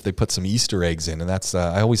wondering if they put some Easter eggs in, and that's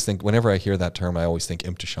I always think whenever I hear that term, I always think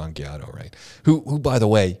Imtishan Gyado, right? Who, by the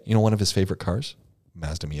way, you know, one of his favorite cars,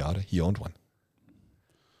 Mazda Miata. He owned one.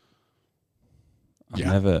 I've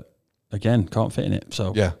never. Again, can't fit in it.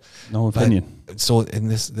 So no opinion. So in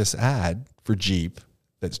this ad for Jeep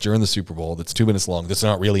that's during the Super Bowl, that's 2 minutes long, that's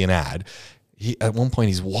not really an ad. At one point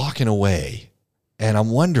he's walking away, and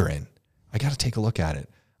I'm wondering, I got to take a look at it.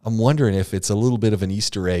 I'm wondering if it's a little bit of an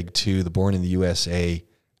Easter egg to the Born in the USA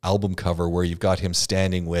album cover where you've got him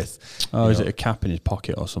standing with. Oh, is it a cap in his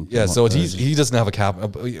pocket or something? Yeah, so he doesn't have a cap.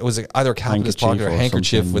 It was either a cap in his pocket or a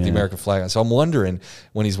handkerchief with the American flag on. So I'm wondering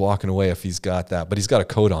when he's walking away if he's got that, but he's got a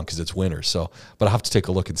coat on because it's winter. So, but I'll have to take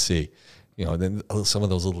a look and see. You know, then some of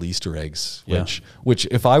those little Easter eggs, which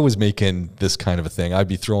if I was making this kind of a thing, I'd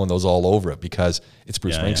be throwing those all over it because it's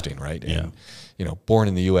Bruce Springsteen, right? And, you know, Born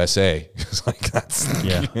in the USA. It's like that's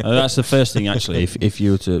that's the first thing actually. If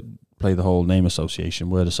you were to play the whole name association,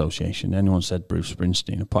 word association, anyone said Bruce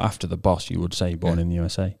Springsteen, but after the boss, you would say Born in the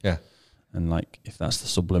USA. Yeah, and like if that's the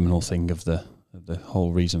subliminal thing of the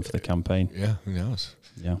whole reason for the campaign. Yeah, who knows?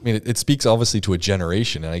 Yeah, I mean, it speaks obviously to a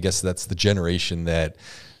generation, and I guess that's the generation that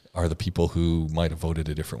are the people who might have voted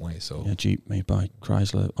a different way. So Jeep made by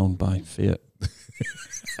Chrysler, owned by Fiat.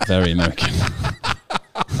 Very American.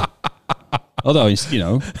 Although it's, you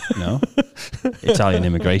know, Italian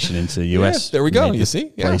immigration into the US. There we go. You see?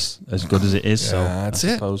 Place as good as it is. So that's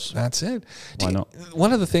it. That's it. Why not?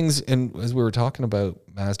 One of the things, and as we were talking about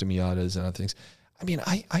Mazda Miatas and other things, I mean,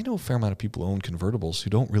 I know a fair amount of people who own convertibles who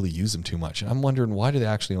don't really use them too much. And I'm wondering, why do they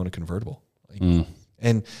actually own a convertible? Like,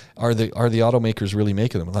 and are the automakers really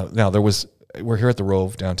making them? Now, we're here at the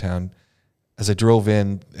Rove downtown. As I drove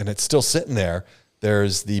in, and it's still sitting there,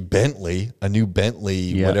 there's the Bentley, a new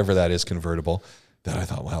Bentley, whatever that is, convertible, that I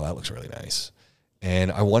thought, wow, that looks really nice.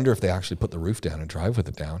 And I wonder if they actually put the roof down and drive with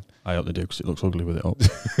it down. I hope they do, because it looks ugly with it up.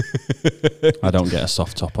 I don't get a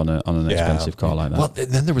soft top on an expensive car like that. Well,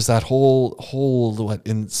 then there was that whole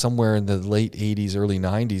somewhere in the late 80s, early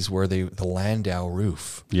 90s, where the Landau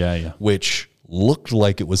roof. Yeah. Which looked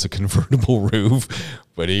like it was a convertible roof,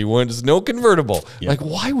 but he wants no convertible. Yeah. Like,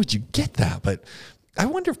 why would you get that? But I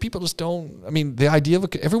wonder if people just don't. I mean, the idea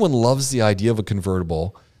of everyone loves the idea of a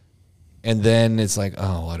convertible, and then it's like,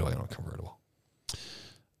 oh, why do I own a convertible?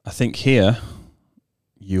 I think here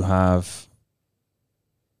you have.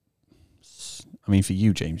 I mean, for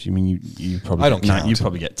you, James, you mean you probably I don't count. You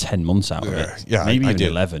probably get 10 months out of it. Yeah, maybe I even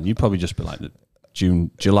 11. You'd probably just be like the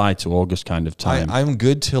July to August kind of time. I'm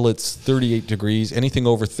good till it's 38 degrees. Anything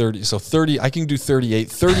over 30, so 30, I can do 38,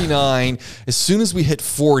 39. As soon as we hit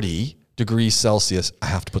 40 degrees Celsius, I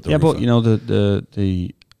have to put the roof but up. you know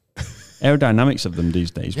the aerodynamics of them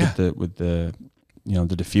these days with the you know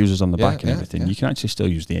the diffusers on the back and everything. You can actually still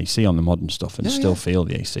use the AC on the modern stuff and still feel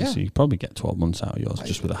the AC. So you probably get 12 months out of yours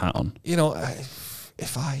just with a hat on. You know,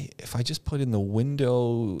 if I just put in the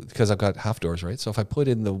window, because I've got half doors, right? So if I put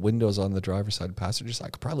in the windows on the driver's side and passenger side, I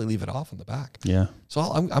could probably leave it off on the back. Yeah. So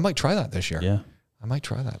I might try that this year. Yeah. I might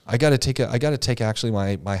try that. I got to take actually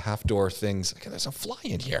my half door things. Okay, there's a fly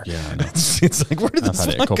in here. Yeah, I know. It's like, where did this I've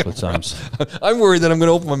had it a couple of times. I'm worried that I'm going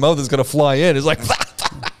to open my mouth. It's going to fly in. It's like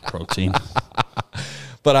protein.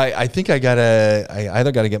 But I think I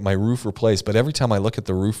either got to get my roof replaced. But every time I look at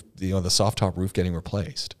the roof, the soft top roof getting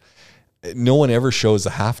replaced, no one ever shows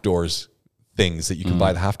the half doors things that you can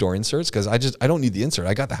buy the half door inserts, because I don't need the insert.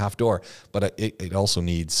 I got the half door, but it also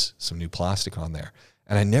needs some new plastic on there.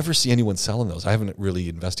 And I never see anyone selling those. I haven't really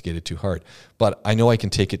investigated too hard, but I know I can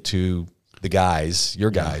take it to the guys,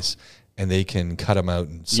 your guys, and they can cut them out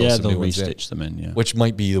and sew some new ones in. Restitch them in, which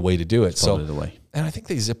might be the way to do it. It's probably the way. And I think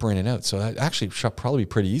they zipper in and out. So that actually should probably be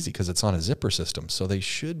pretty easy because it's on a zipper system. So they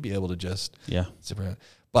should be able to just zipper it.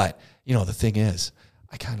 But, the thing is,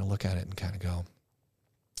 I kind of look at it and kind of go,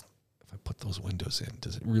 if I put those windows in,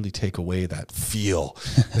 does it really take away that feel?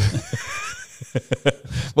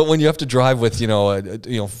 But when you have to drive with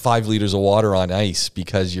 5 liters of water on ice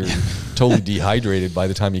because you're totally dehydrated by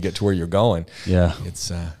the time you get to where you're going,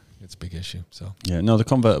 it's a big issue. So the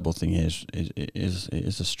convertible thing is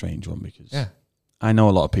a strange one, because I know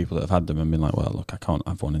a lot of people that have had them and been like, well, look, I can't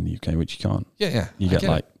have one in the UK, which you can't. You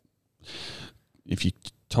get if you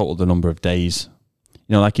total the number of days,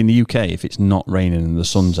 like in the UK, if it's not raining and the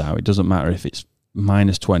sun's out, it doesn't matter if it's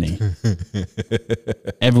minus 20.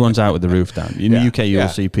 Everyone's out with the roof down. In the UK, you'll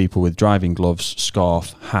see people with driving gloves,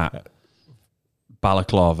 scarf, hat,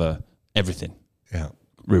 balaclava, everything.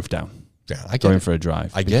 Roof down. Yeah, I get going it. for a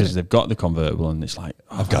drive. I get because it. they've got the convertible and it's like,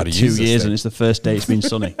 I've got to 2 use this years thing. and it's the first day it's been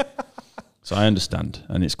sunny. So I understand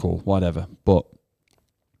and it's cool, whatever. But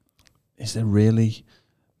is there really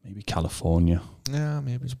maybe California? Yeah,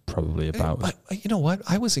 maybe. It's probably about. But you know what?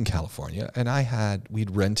 I was in California and we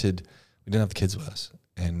didn't have the kids with us.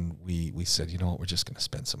 And we said, you know what, we're just going to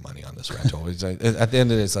spend some money on this rental. At the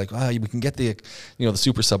end of it, it's like, we can get the the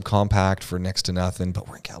Super Subcompact for next to nothing, but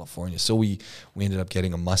we're in California, so we ended up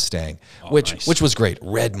getting a Mustang, which was great,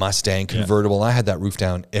 red Mustang convertible. And I had that roof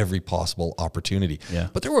down every possible opportunity. Yeah.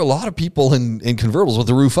 But there were a lot of people in convertibles with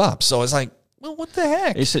the roof up, so it's like, well, what the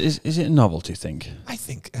heck? Is it a novelty thing? I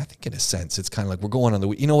think in a sense, it's kind of like we're going on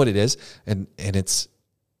you know what it is, and it's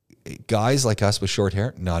guys like us with short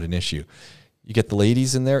hair, not an issue. You get the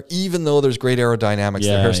ladies in there, even though there's great aerodynamics,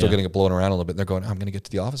 their hair's still going to get blown around a little bit. And they're going, I'm going to get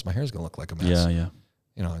to the office, my hair's going to look like a mess.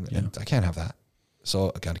 And I can't have that.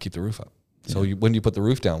 So I got to keep the roof up. So when do you put the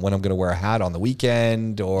roof down? When I'm going to wear a hat on the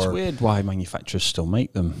weekend? Or it's weird why manufacturers still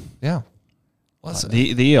make them. Yeah. Well,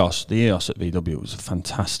 the EOS at VW was a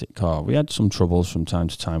fantastic car. We had some troubles from time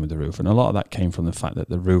to time with the roof, and a lot of that came from the fact that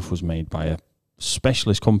the roof was made by a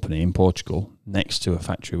specialist company in Portugal next to a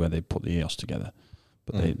factory where they put the EOS together.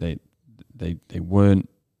 But they weren't.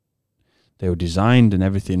 They were designed and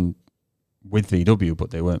everything with VW, but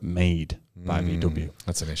they weren't made by VW.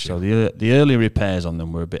 That's an issue. So the early repairs on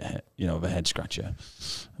them were a bit, of a head scratcher.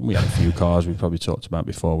 And we had a few cars we probably talked about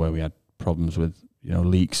before where we had problems with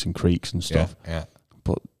leaks and creaks and stuff. Yeah.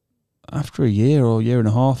 But after a year or year and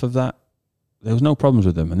a half of that, there was no problems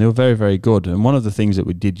with them, and they were very, very good. And one of the things that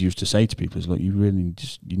we did used to say to people is, look, you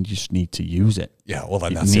just need to use it. Yeah, well,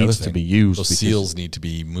 that's the the other needs thing. to be used. Those seals need to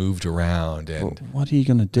be moved around. And what are you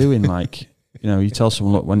going to do in You know, you tell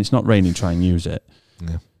someone, look, when it's not raining, try and use it.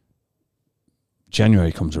 Yeah.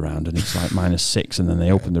 January comes around and it's like -6, and then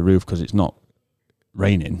they open the roof because it's not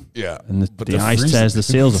raining. Yeah. And But the the ice freezing- tears the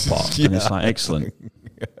seals apart, and it's Yeah. like, excellent.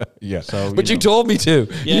 Yeah. So, But you know, told me to.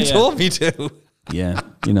 Yeah, you yeah. told me to. yeah,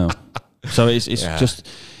 you know. So it's Yeah. just,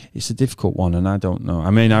 it's a difficult one, and I don't know.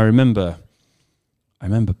 I mean, I remember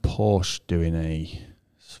Porsche doing a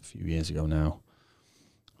few years ago now.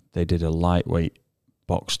 They did a lightweight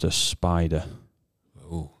Boxster Spider,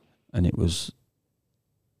 Oh. and it was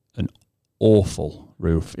an awful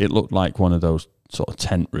roof. It looked like one of those sort of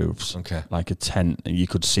tent roofs, Okay. like a tent, and you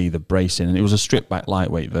could see the bracing. And it was a stripped back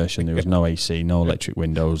lightweight version. There was no AC, no electric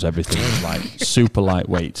windows. Everything was like super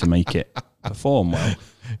lightweight to make it perform well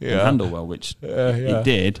and handle well, which it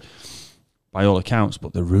did by all accounts.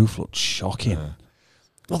 But the roof looked shocking.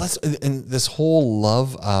 Well, that's and this whole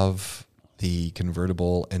love of the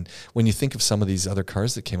convertible, and when you think of some of these other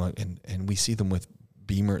cars that came out, and we see them with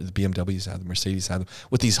Beamer, the BMWs had them, Mercedes had them,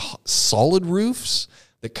 with these solid roofs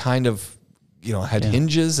that kind of, you know, had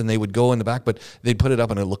hinges, and they would go in the back, but they'd put it up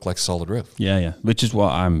and it looked like solid roof. Yeah, which is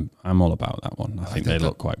what I'm all about, that one. I think they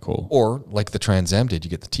look quite cool. Or like the Trans Am did, you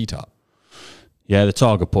get the T-top. Yeah, the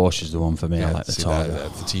Targa Porsche is the one for me. I like the see Targa.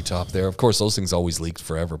 that's the T-top there. Of course, those things always leaked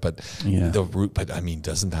forever, but Yeah. the root. But I mean,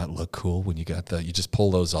 doesn't that look cool when you got you just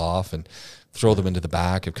pull those off and throw them into the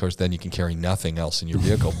back? Of course, then you can carry nothing else in your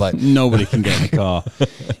vehicle. But Nobody can get in the car.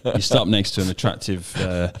 You stop next to an attractive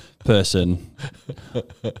person,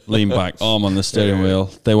 lean back, arm on the steering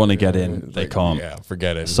wheel. They want to get in, they can't. Yeah,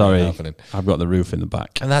 forget it. It's Sorry, not happening. I've got the roof in the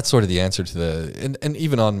back. And that's sort of the answer to the, and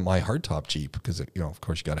even on my hardtop Jeep, because, you know, of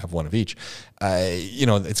course you got to have one of each. You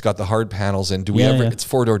know, it's got the hard panels, and do we ever? Yeah. It's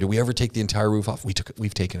 4-door. Do we ever take the entire roof off?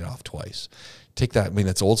 We've taken it off twice. Take that. I mean,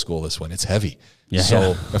 it's old school. This one, it's heavy. Yeah.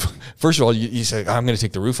 So first of all, you say, I'm going to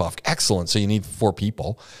take the roof off. Excellent. So you need 4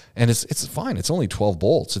 people, and it's fine. It's only 12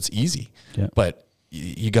 bolts. It's easy. Yeah. But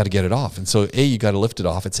you got to get it off. And so you got to lift it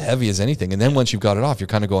off. It's heavy as anything. And then once you've got it off, you're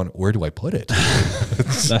kind of going, where do I put it?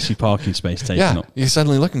 That's your parking space taken Yeah, up. you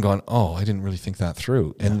suddenly look and going, oh, I didn't really think that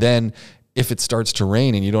through. And then if it starts to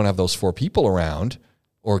rain and you don't have those 4 people around,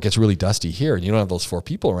 or it gets really dusty here and you don't have those 4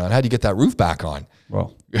 people around, how do you get that roof back on?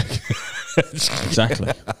 Well,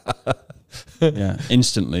 exactly. Yeah,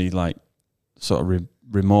 instantly, like, sort of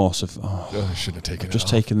remorse of, Oh, I shouldn't have taken it just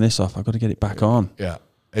off. taking this off. I've got to get it back on. Yeah.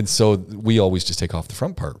 And so we always just take off the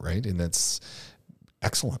front part, right? And that's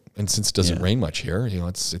excellent. And since it doesn't rain much here, you know,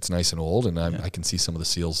 it's nice and old, and I can see some of the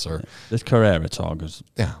seals are, This Carrera Targa's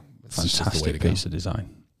it's just the way to fantastic go. piece of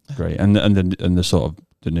design. Great. And the sort of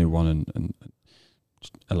the new one and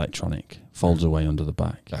electronic folds away under the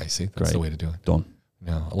back. I see. That's Great. the way to do it. Done.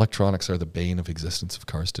 Yeah, electronics are the bane of existence of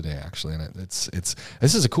cars today, actually, and it's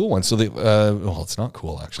this is a cool one. So well, it's not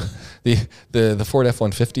cool actually. The Ford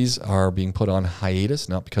F-150s are being put on hiatus,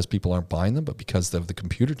 not because people aren't buying them, but because of the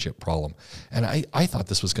computer chip problem. And I thought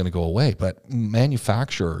this was going to go away, but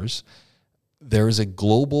manufacturers, there is a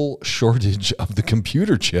global shortage of the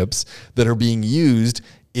computer chips that are being used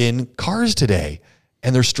in cars today,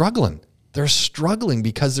 and they're struggling. They're struggling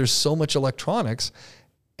because there's so much electronics.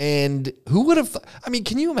 And who would have, I mean,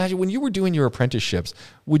 can you imagine when you were doing your apprenticeships,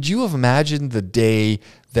 would you have imagined the day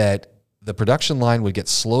that the production line would get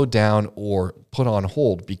slowed down or put on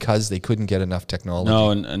hold because they couldn't get enough technology? No,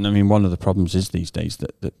 and I mean, one of the problems is these days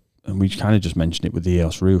that and we kind of just mentioned it with the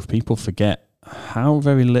EOS roof, people forget how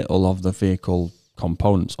very little of the vehicle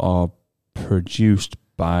components are produced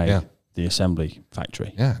by the assembly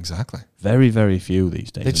factory. Yeah, exactly. Very, very few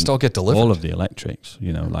these days. They just all get delivered. All of the electrics,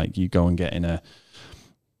 you know, like you go and get in a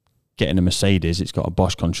Mercedes, it's got a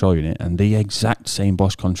Bosch control unit, and the exact same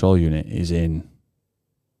Bosch control unit is in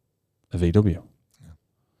a VW.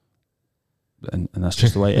 And that's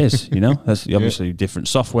just the way it is, you know. That's obviously different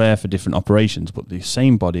software for different operations, but the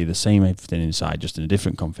same body, the same everything inside, just in a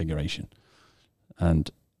different configuration.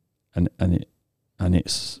 And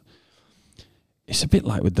it's a bit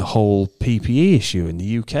like with the whole PPE issue in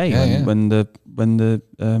the UK when the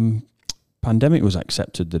pandemic was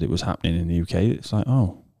accepted that it was happening in the UK. It's like,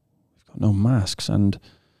 oh, we've got no masks and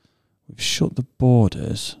we've shut the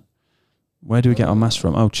borders. Where do we get our masks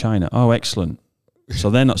from? Oh, China. Oh, excellent.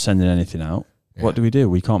 So they're not sending anything out. Yeah. What do?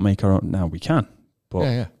 We can't make our own. Now we can.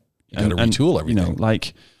 But you got to retool everything. You know,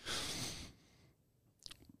 like,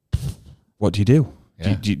 what do you do?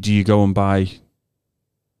 Yeah. Do you go and buy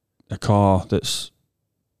a car that's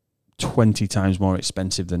 20 times more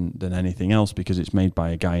expensive than anything else because it's made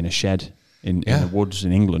by a guy in a shed in the woods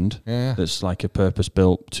in England that's like a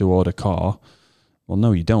purpose-built to-order car? Well,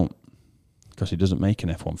 no, you don't, because he doesn't make an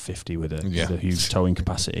F-150 with a huge towing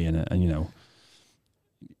capacity and you know.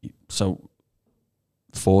 So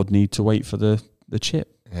Ford need to wait for the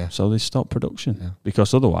chip. Yeah. So they stop production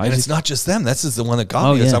because otherwise... And it's not just them. This is the one that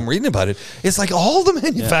got me as I'm reading about it. It's like all the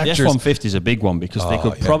manufacturers. The F-150 is a big one because they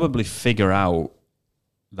could probably figure out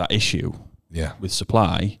that issue with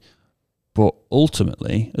supply. But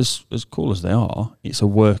ultimately, as cool as they are, it's a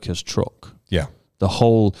worker's truck. Yeah. The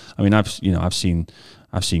whole... I mean, I've seen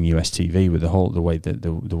US TV with the way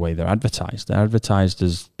the way they're advertised. They're advertised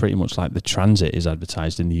as pretty much like the Transit is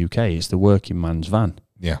advertised in the UK. It's the working man's van.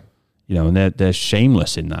 Yeah. You know, and they're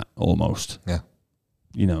shameless in that almost. Yeah.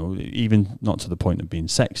 You know, even not to the point of being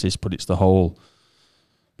sexist, but it's the whole,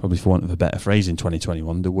 probably for want of a better phrase in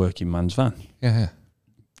 2021, the working man's van. Yeah.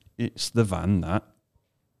 It's the van that,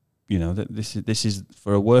 you know, that this is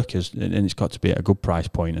for a workers, and it's got to be at a good price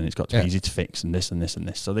point, and it's got to be easy to fix, and this and this and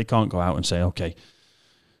this. So they can't go out and say, okay,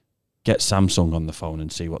 get Samsung on the phone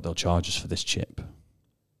and see what they'll charge us for this chip,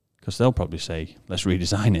 because they'll probably say, let's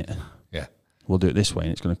redesign it. Yeah. We'll do it this way,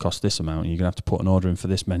 and it's going to cost this amount, and you're going to have to put an order in for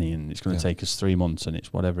this many, and it's going to take us 3 months, and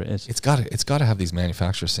it's whatever it is. It's got to have these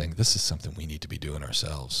manufacturers saying, this is something we need to be doing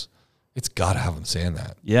ourselves. It's got to have them saying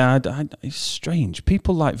that. Yeah, it's strange.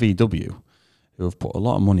 People like VW, who have put a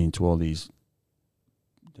lot of money into all these,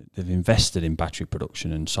 they've invested in battery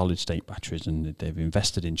production and solid-state batteries, and they've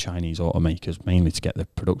invested in Chinese automakers, mainly to get the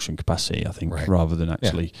production capacity, I think, rather than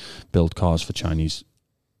actually build cars for Chinese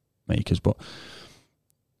makers. But,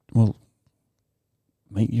 well...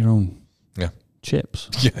 make your own chips.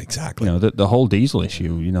 Yeah, exactly. You know, the whole diesel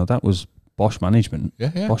issue, you know, that was Bosch management.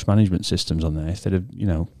 Yeah. Bosch management systems on there instead of, you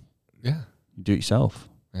know, do it yourself.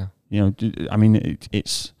 Yeah. You know, I mean,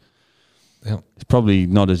 it's probably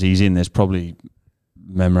not as easy, and there's probably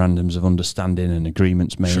memorandums of understanding and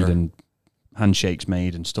agreements made and handshakes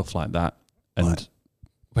made and stuff like that. And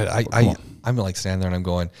But I'm like standing there and I'm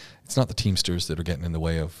going, it's not the Teamsters that are getting in the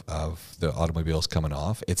way of the automobiles coming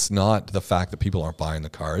off. It's not the fact that people aren't buying the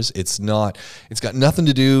cars. It's got nothing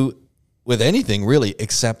to do with anything really,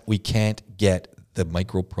 except we can't get the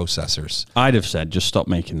microprocessors. I'd have said just stop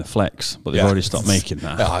making the Flex, but they've already stopped making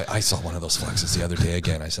that. I saw one of those Flexes the other day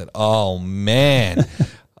again. I said, oh man.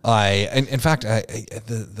 In fact,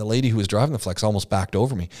 the lady who was driving the Flex almost backed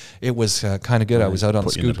over me. It was kind of good. I was out on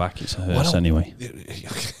the scooter. In the back, it's a hearse anyway.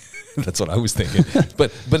 That's what I was thinking.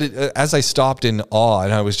 but as I stopped in awe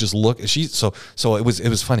and I was just looking, so it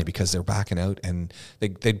was funny because they're backing out and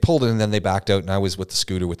they'd pulled in and then they backed out, and I was with the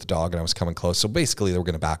scooter with the dog and I was coming close. So basically they were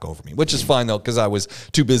going to back over me, which is fine though, because I was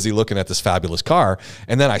too busy looking at this fabulous car.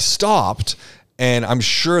 And then I stopped. And I'm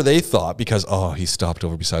sure they thought, because, he stopped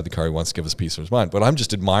over beside the car, he wants to give us peace of his mind. But I'm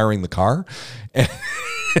just admiring the car. And,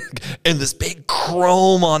 and this big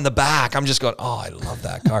chrome on the back. I'm just going, I love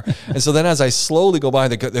that car. And so then as I slowly go by,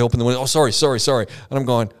 they open the window. Oh, sorry. And I'm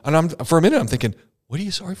going, for a minute, I'm thinking, what are you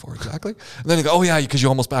sorry for exactly? And then they go, because you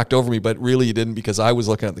almost backed over me. But really you didn't, because I was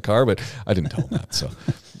looking at the car. But I didn't tell them that. So,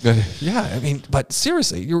 yeah, I mean, but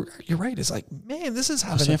seriously, you're right. It's like, man, this is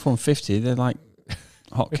having... The F-150, they're like...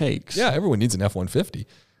 hot cakes. Yeah, everyone needs an F-150.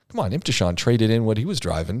 Come on, Imtishan traded in what he was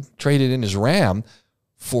driving, traded in his Ram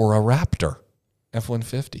for a Raptor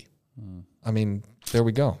F-150. I mean, there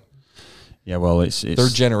we go. Yeah, well, it's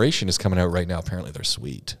third generation is coming out right now. Apparently, they're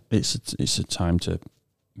sweet. It's a time to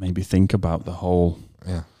maybe think about the whole.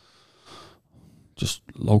 Yeah. Just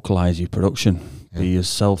localize your production. Yeah. Be as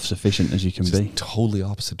self-sufficient as you can be. Totally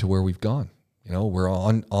opposite to where we've gone. You know, we're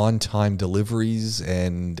on time deliveries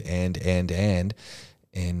and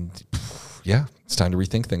yeah, it's time to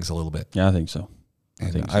rethink things a little bit. Yeah, I think so.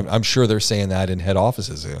 I'm sure they're saying that in head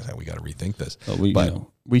offices. We got to rethink this. But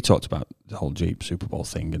we talked about the whole Jeep Super Bowl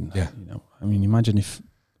thing, and I mean, imagine if,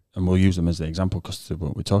 and we'll use them as the example because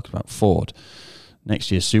we're talking about Ford.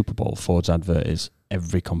 Next year's Super Bowl, Ford's advert is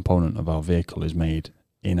every component of our vehicle is made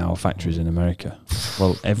in our factories in America.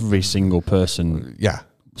 Well, every single person,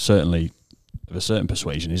 certainly of a certain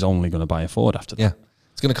persuasion, is only going to buy a Ford after that. Yeah.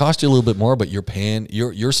 It's going to cost you a little bit more, but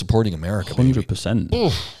you're supporting America.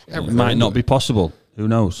 100%. It might not be possible. Who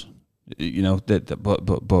knows? You know,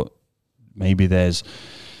 but maybe there's.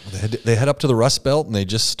 They head up to the Rust Belt and they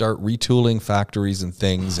just start retooling factories and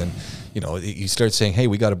things, and you start saying, "Hey,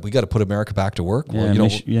 we got to put America back to work."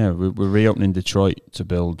 Yeah, we're reopening Detroit to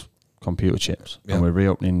build computer chips, and we're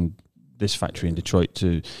reopening this factory in Detroit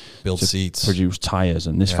to build seats, produce tires,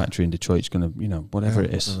 and this factory in Detroit's going to, whatever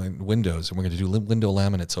it is, and windows, and we're going to do window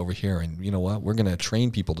laminates over here, and you know what, we're going to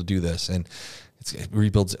train people to do this, and it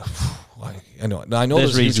rebuilds. I know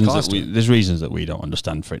there's reasons that we don't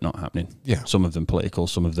understand for it not happening. Yeah, some of them political,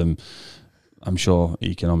 some of them, I'm sure,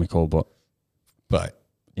 economical, but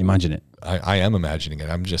imagine it. I am imagining it.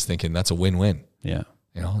 I'm just thinking that's a win-win. Yeah.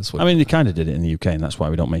 You know, that's what I mean, they kind of did it in the UK, and that's why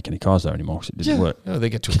we don't make any cars there anymore, because it didn't work. No, they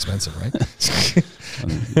get too expensive, right?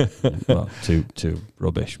 Well, too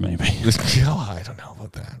rubbish, maybe. I don't know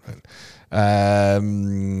about that. But,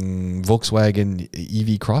 Volkswagen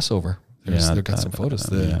EV crossover. They've got some photos.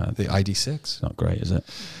 The ID.6. Not great, is it?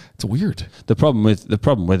 It's weird. The problem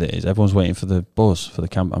with it is everyone's waiting for the Buzz for the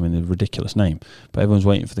camp. I mean, the ridiculous name, but everyone's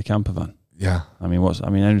waiting for the camper van. Yeah. I mean,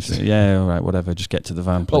 anything, yeah, all right, whatever. Just get to the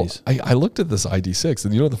van, please. Well, I looked at this ID.6,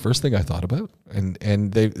 and you know the first thing I thought about,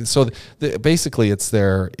 basically it's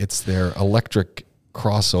their electric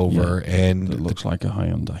crossover, and it looks like a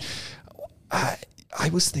Hyundai. I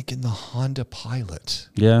was thinking the Honda Pilot.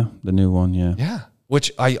 Yeah, the new one. Yeah. Yeah.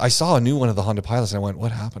 Which I saw a new one of the Honda Pilots, and I went,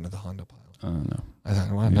 "What happened to the Honda Pilot?" I don't know. I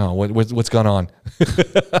thought, well, no, what's gone on?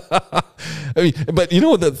 I mean, but you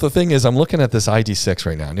know, the thing is, I'm looking at this ID.6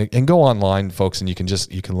 right now, and go online, folks, and you can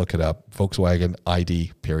look it up, Volkswagen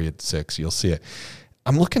ID.6. You'll see it.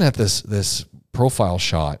 I'm looking at this profile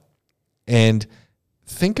shot, and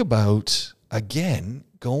think about the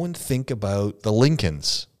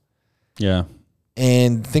Lincolns. Yeah.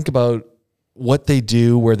 And think about what they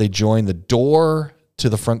do, where they join the door to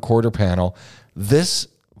the front quarter panel. This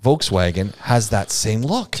Volkswagen has that same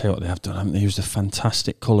look. Tell you what they have done, haven't they? Used a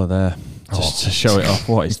fantastic colour there just to show it off.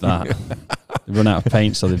 What is that? They've run out of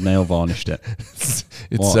paint, so they've nail varnished it.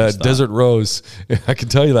 It's Desert Rose. I can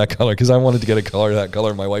tell you that color because I wanted to get a color that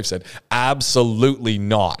color. My wife said, absolutely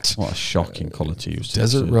not. What a shocking colour to use.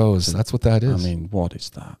 Desert Rose. That's what that is. I mean, what is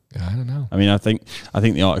that? I don't know. I mean, I think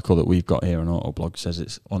the article that we've got here on Autoblog says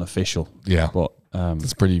it's unofficial. Yeah. But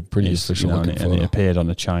it's pretty official. And it appeared on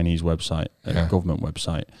a Chinese website, a government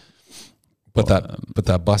website. But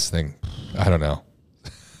that bus thing, I don't know.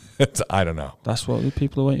 I don't know. That's what the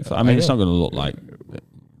people are waiting for. I mean, it's not going to look like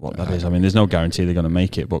what that is. I mean, there's no guarantee they're going to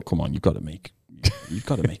make it. But come on, you've got to make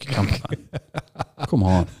a camper van. Come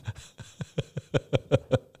on.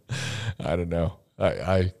 I don't know.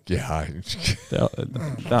 They They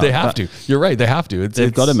have to. You're right. They have to.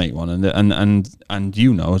 They've got to make one, and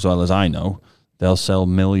you know as well as I know, they'll sell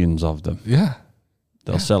millions of them. Yeah,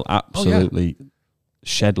 they'll sell absolutely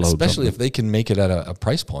shed loads. Especially if they can make it at a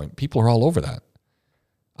price point. People are all over that.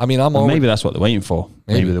 I mean, maybe that's what they're waiting for.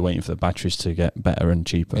 Maybe they're waiting for the batteries to get better and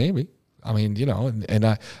cheaper. Maybe. I mean, you know, and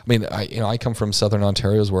I come from Southern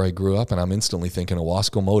Ontario, is where I grew up, and I'm instantly thinking of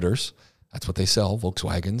Wasco Motors. That's what they sell,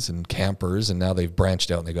 Volkswagens and campers, and now they've branched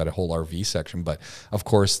out and they've got a whole RV section. But of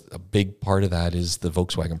course, a big part of that is the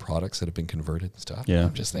Volkswagen products that have been converted and stuff. Yeah.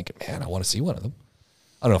 I'm just thinking, man, I want to see one of them.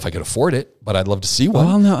 I don't know if I could afford it, but I'd love to see one.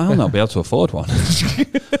 Well, I'll not be able to afford one.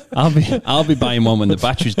 I'll be buying one when the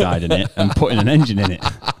battery's died in it and putting an engine in it.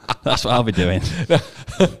 That's what I'll be doing.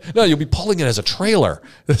 No, you'll be pulling it as a trailer.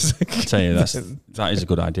 I tell you, that is a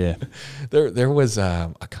good idea. There was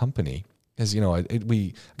a company, as you know,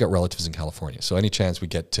 we got relatives in California, so any chance we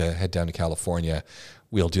get to head down to California,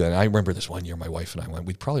 we'll do that. And I remember this one year, my wife and I went.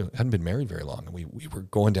 We probably hadn't been married very long, and we were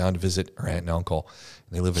going down to visit our aunt and uncle,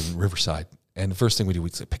 and they live in Riverside. And the first thing we do,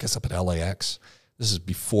 we'd pick us up at LAX. This is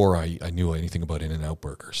before I knew anything about In-N-Out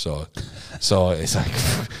Burger. So it's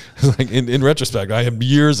like in retrospect, I have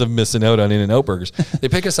years of missing out on In-N-Out Burgers. They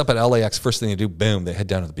pick us up at LAX. First thing they do, boom, they head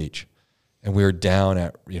down to the beach. And we were down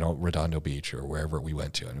at, Redondo Beach or wherever we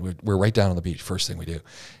went to. And we're right down on the beach, first thing we do.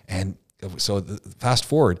 And so fast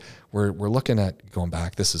forward, we're looking at going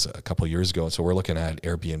back. This is a couple of years ago, so we're looking at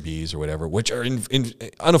Airbnbs or whatever, which are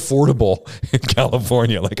unaffordable in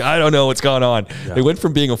California. Like, I don't know what's going on. Yeah. They went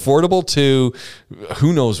from being affordable to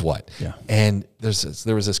who knows what. Yeah. And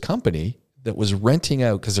there was this company that was renting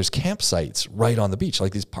out, because there's campsites right on the beach,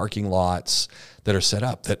 like these parking lots that are set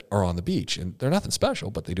up that are on the beach, and they're nothing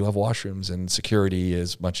special, but they do have washrooms and security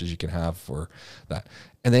as much as you can have for that.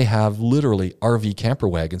 And they have literally RV camper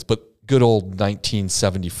wagons, but good old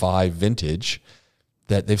 1975 vintage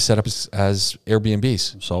that they've set up as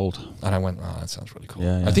Airbnbs. Sold. And I went, oh, that sounds really cool.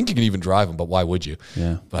 Yeah. I think you can even drive them, but why would you?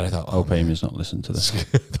 Yeah. But I thought, hope Amy's not listened to this.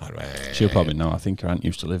 She'll probably know. I think her aunt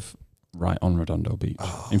used to live right on Redondo Beach.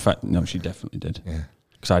 Oh. In fact, no, she definitely did. Yeah.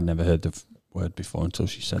 Because I'd never heard the word before until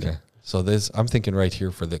she said it. So I'm thinking right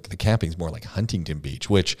here for the camping's more like Huntington Beach,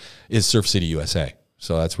 which is Surf City, USA.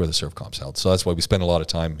 So that's where the Surf Comp's held. So that's why we spend a lot of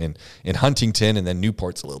time in Huntington, and then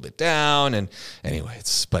Newport's a little bit down. And anyway,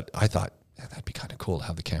 but I thought that'd be kind of cool to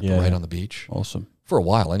have the camper right on the beach. Awesome. For a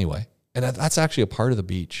while anyway. And that's actually a part of the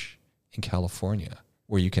beach in California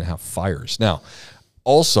where you can have fires. Now,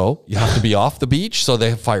 also, you have to be off the beach, so they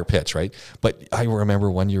have fire pits, right? But I remember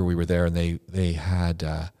one year we were there, and they had,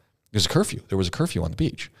 there's a curfew. There was a curfew on the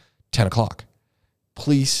beach, 10 o'clock.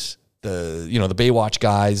 Police, the Baywatch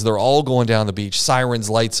guys, they're all going down the beach, sirens,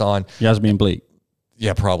 lights on. Yasmin Bleak.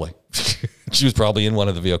 Yeah, probably. She was probably in one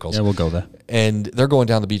of the vehicles. Yeah, we'll go there. And they're going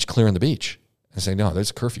down the beach, clearing the beach. And saying, no,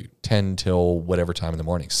 there's a curfew, 10 till whatever time in the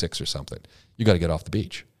morning, 6 or something. You got to get off the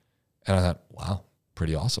beach. And I thought, wow,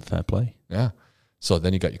 pretty awesome. Fair play. Yeah. So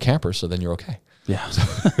then you got your camper, so then you're okay. Yeah.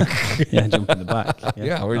 Yeah, jump in the back.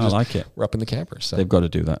 Yeah, I like it. We're up in the camper. So. They've got to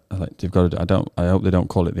do that. They've got to. I hope they don't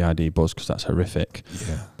call it the ID buzz because that's horrific.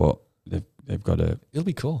 Yeah. But they've got to. It'll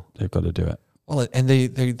be cool. They've got to do it. Well, and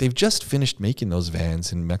they've just finished making those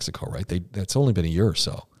vans in Mexico, right? That's only been a year or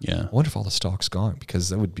so. Yeah. I wonder if all the stock's gone, because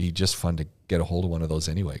that would be just fun to get a hold of one of those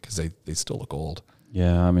anyway, because they still look old.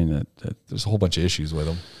 Yeah, I mean, there's a whole bunch of issues with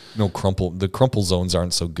them. No crumple. The crumple zones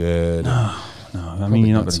aren't so good. No. I mean,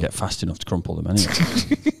 you're not going to get fast enough to crumple them anyway.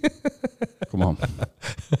 Come on.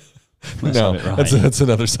 Let's have it right. That's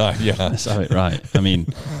another side. Yeah, let's have it right. I mean,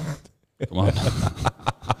 come on.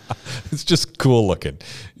 It's just cool looking.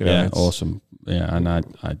 You know, yeah, awesome. Yeah, and I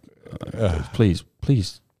please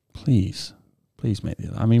make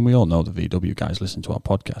the. I mean, we all know the VW guys listen to our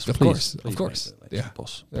podcast. Of course. Yeah,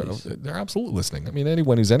 bus, they're absolutely listening. I mean,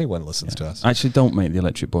 anyone listens to us. Actually, don't make the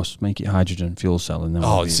electric bus. Make it hydrogen fuel cell, and then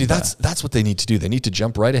that's what they need to do. They need to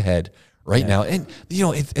jump right ahead now. And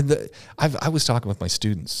I was talking with my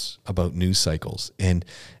students about news cycles, and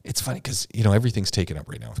it's funny because everything's taken up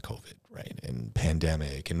right now with COVID, right, and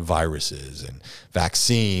pandemic and viruses and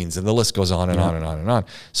vaccines, and the list goes on and on and on and on.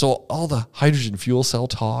 So all the hydrogen fuel cell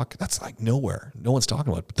talk, that's like nowhere. No one's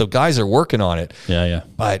talking about it. But the guys are working on it. Yeah.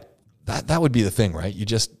 But that would be the thing, right?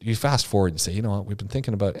 You fast forward and say, you know what, we've been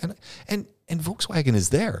thinking about it. And Volkswagen is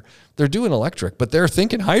there. They're doing electric, but they're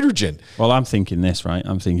thinking hydrogen. Well, I'm thinking this, right?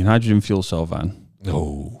 I'm thinking hydrogen fuel cell van.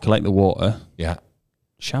 Oh. Collect the water. Yeah.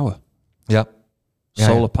 Shower. Yeah.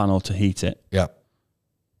 Solar panel to heat it. Yeah.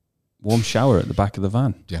 Warm shower at the back of the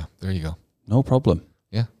van. Yeah. There you go. No problem.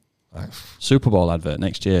 Yeah. Super Bowl advert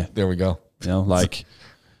next year. There we go. Like,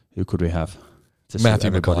 who could we have to Matthew suit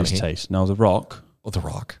everybody's McConaughey. taste? No, The Rock. Oh, The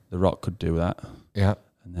Rock. The Rock could do that. Yeah.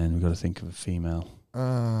 And then we've got to think of a female.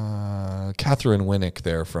 Catherine Winnick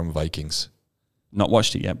there from Vikings. Not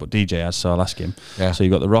watched it yet, but DJ has, so I'll ask him. Yeah. So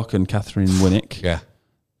you've got The Rock and Catherine Winnick. Yeah.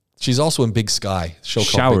 She's also in Big Sky. Show called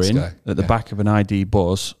Big showering Sky. at the back of an ID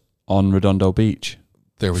bus on Redondo Beach.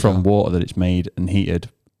 There we from go. water that it's made and heated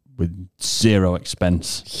with zero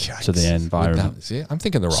expense to the environment. See, I'm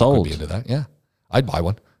thinking The Rock Sold. would be into that. Yeah. I'd buy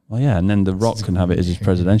one. Well, yeah, and then The Rock can have it as his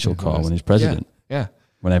presidential car when he's president. Yeah.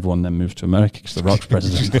 When everyone then moves to America because The Rock's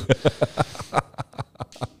president.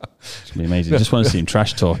 It's going to be amazing. I just want to see him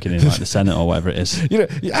trash talking in like the Senate or whatever it is.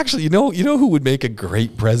 You know who would make a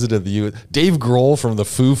great president of the U.S.? Dave Grohl from the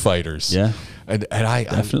Foo Fighters. Yeah. And I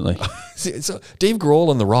definitely. So Dave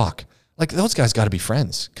Grohl and The Rock, like those guys got to be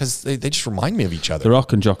friends because they just remind me of each other. The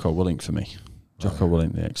Rock and Jocko Willink for me. Jocko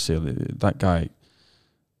Willink, the ex-SEAL. That guy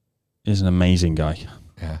is an amazing guy.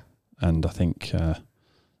 Yeah. And I think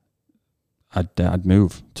I'd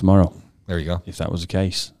move tomorrow. There you go. If that was the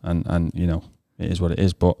case. And it is what it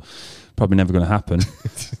is, but probably never going to happen.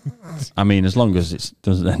 I mean, as long as it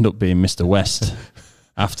doesn't end up being Mr. West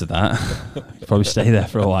after that, probably stay there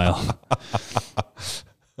for a while.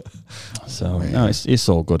 So no, it's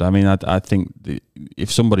all good. I mean, I think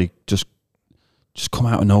if somebody just come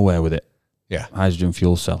out of nowhere with it, hydrogen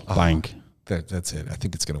fuel cell, bang, that's it. I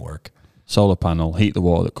think it's going to work. Solar panel, heat the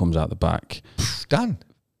water that comes out the back, done.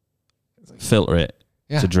 Filter it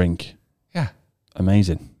to drink. Yeah,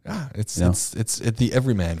 amazing. Yeah, it's the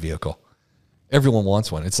everyman vehicle. Everyone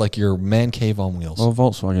wants one. It's like your man cave on wheels. Well,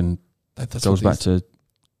 Volkswagen goes back to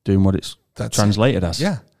doing what it's translated as.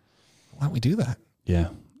 Yeah, why don't we do that? Yeah.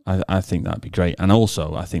 I think that'd be great. And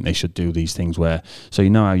also, I think they should do these things where, so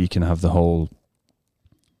how you can have the whole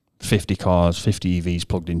 50 cars, 50 EVs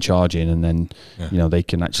plugged in charging, and then, they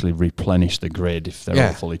can actually replenish the grid if they're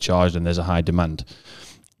all fully charged and there's a high demand.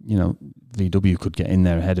 VW could get in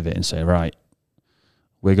there ahead of it and say, right,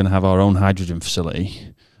 we're going to have our own hydrogen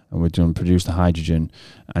facility and we're going to produce the hydrogen,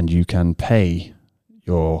 and you can pay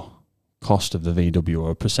your cost of the VW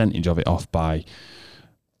or a percentage of it off by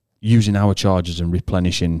using our chargers and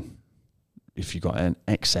replenishing. If you've got an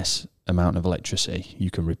excess amount of electricity,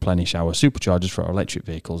 you can replenish our superchargers for our electric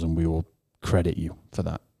vehicles, and we will credit you for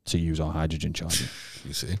that to use our hydrogen charger.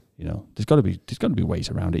 You see, there's got to be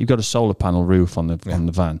ways around it. You've got a solar panel roof on the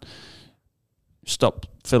van.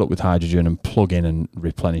 Fill up with hydrogen and plug in and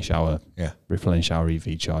replenish our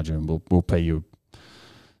EV charger, and we'll pay you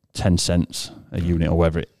 10 cents a unit or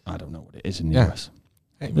whatever I don't know what it is in the US.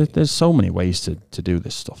 There's so many ways to do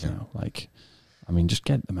this stuff now. Like, I mean, just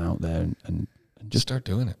get them out there and Just start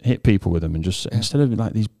doing it. Hit people with them and just instead of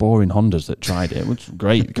like these boring Hondas that tried it, which was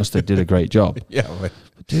great because they did a great job. Yeah, but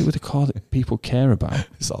Do it with a car that people care about. I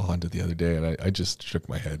saw a Honda the other day, and I just shook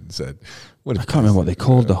my head and said, "What?" I can't remember what they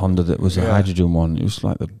called the Honda that was a hydrogen one. It was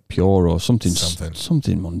like the Pure or something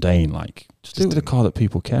mundane. Like just do it with a car that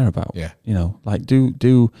people care about. Yeah, you know, like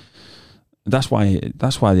do. That's why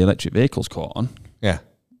the electric vehicles caught on. Yeah,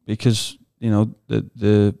 because you know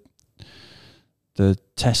the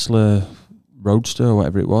Tesla Roadster or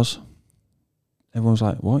whatever it was. Everyone was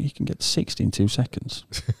like, "What? You can get 60 in 2 seconds."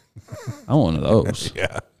 I want one of those.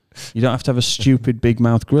 Yeah. You don't have to have a stupid big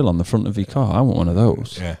mouth grill on the front of your car. I want one of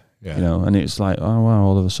those. Yeah. Yeah. You know, and it's like, oh wow,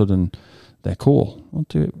 all of a sudden they're cool. Well,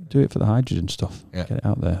 do it for the hydrogen stuff. Yeah. Get it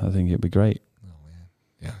out there. I think it'd be great. Oh man.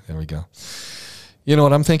 Yeah, there we go. You know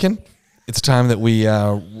what I'm thinking? It's time that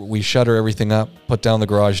we shutter everything up, put down the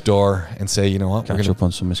garage door, and say, you know what, Catch up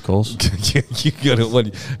on some missed calls. you got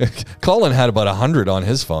to. Colin had about 100 on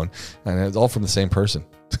his phone, and it's all from the same person.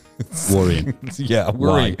 Worrying. Yeah,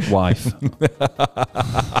 worrying. Wife.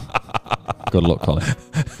 Good luck, Colin.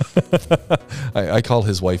 I call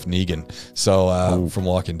his wife Negan. So from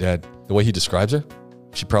Walking Dead, the way he describes her,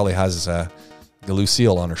 she probably has the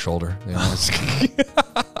Lucille on her shoulder. You know,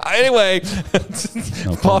 anyway,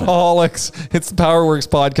 Podaholics. It's the PowerWorks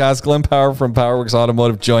podcast. Glenn Power from PowerWorks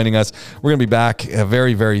Automotive joining us. We're going to be back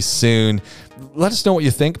very, very soon. Let us know what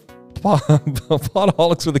you think.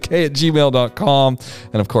 Podaholics with a K at gmail.com.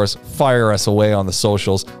 And of course, fire us away on the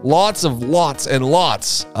socials. Lots and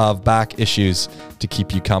lots of back issues to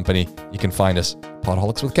keep you company. You can find us,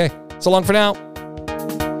 Podaholics with a K. So long for now.